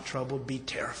is not troubled, be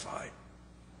terrified.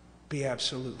 be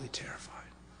absolutely terrified.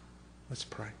 Let's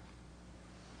pray.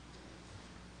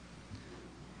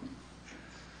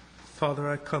 Father,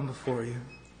 I come before you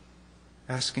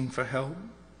asking for help,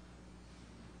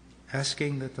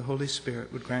 asking that the Holy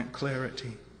Spirit would grant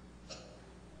clarity.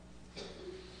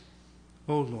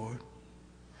 Oh Lord,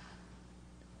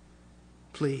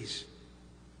 please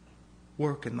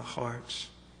work in the hearts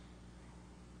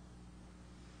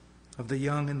of the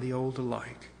young and the old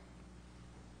alike.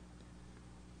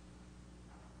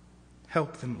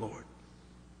 Help them, Lord,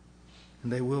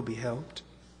 and they will be helped.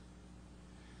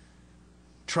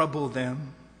 Trouble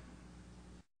them,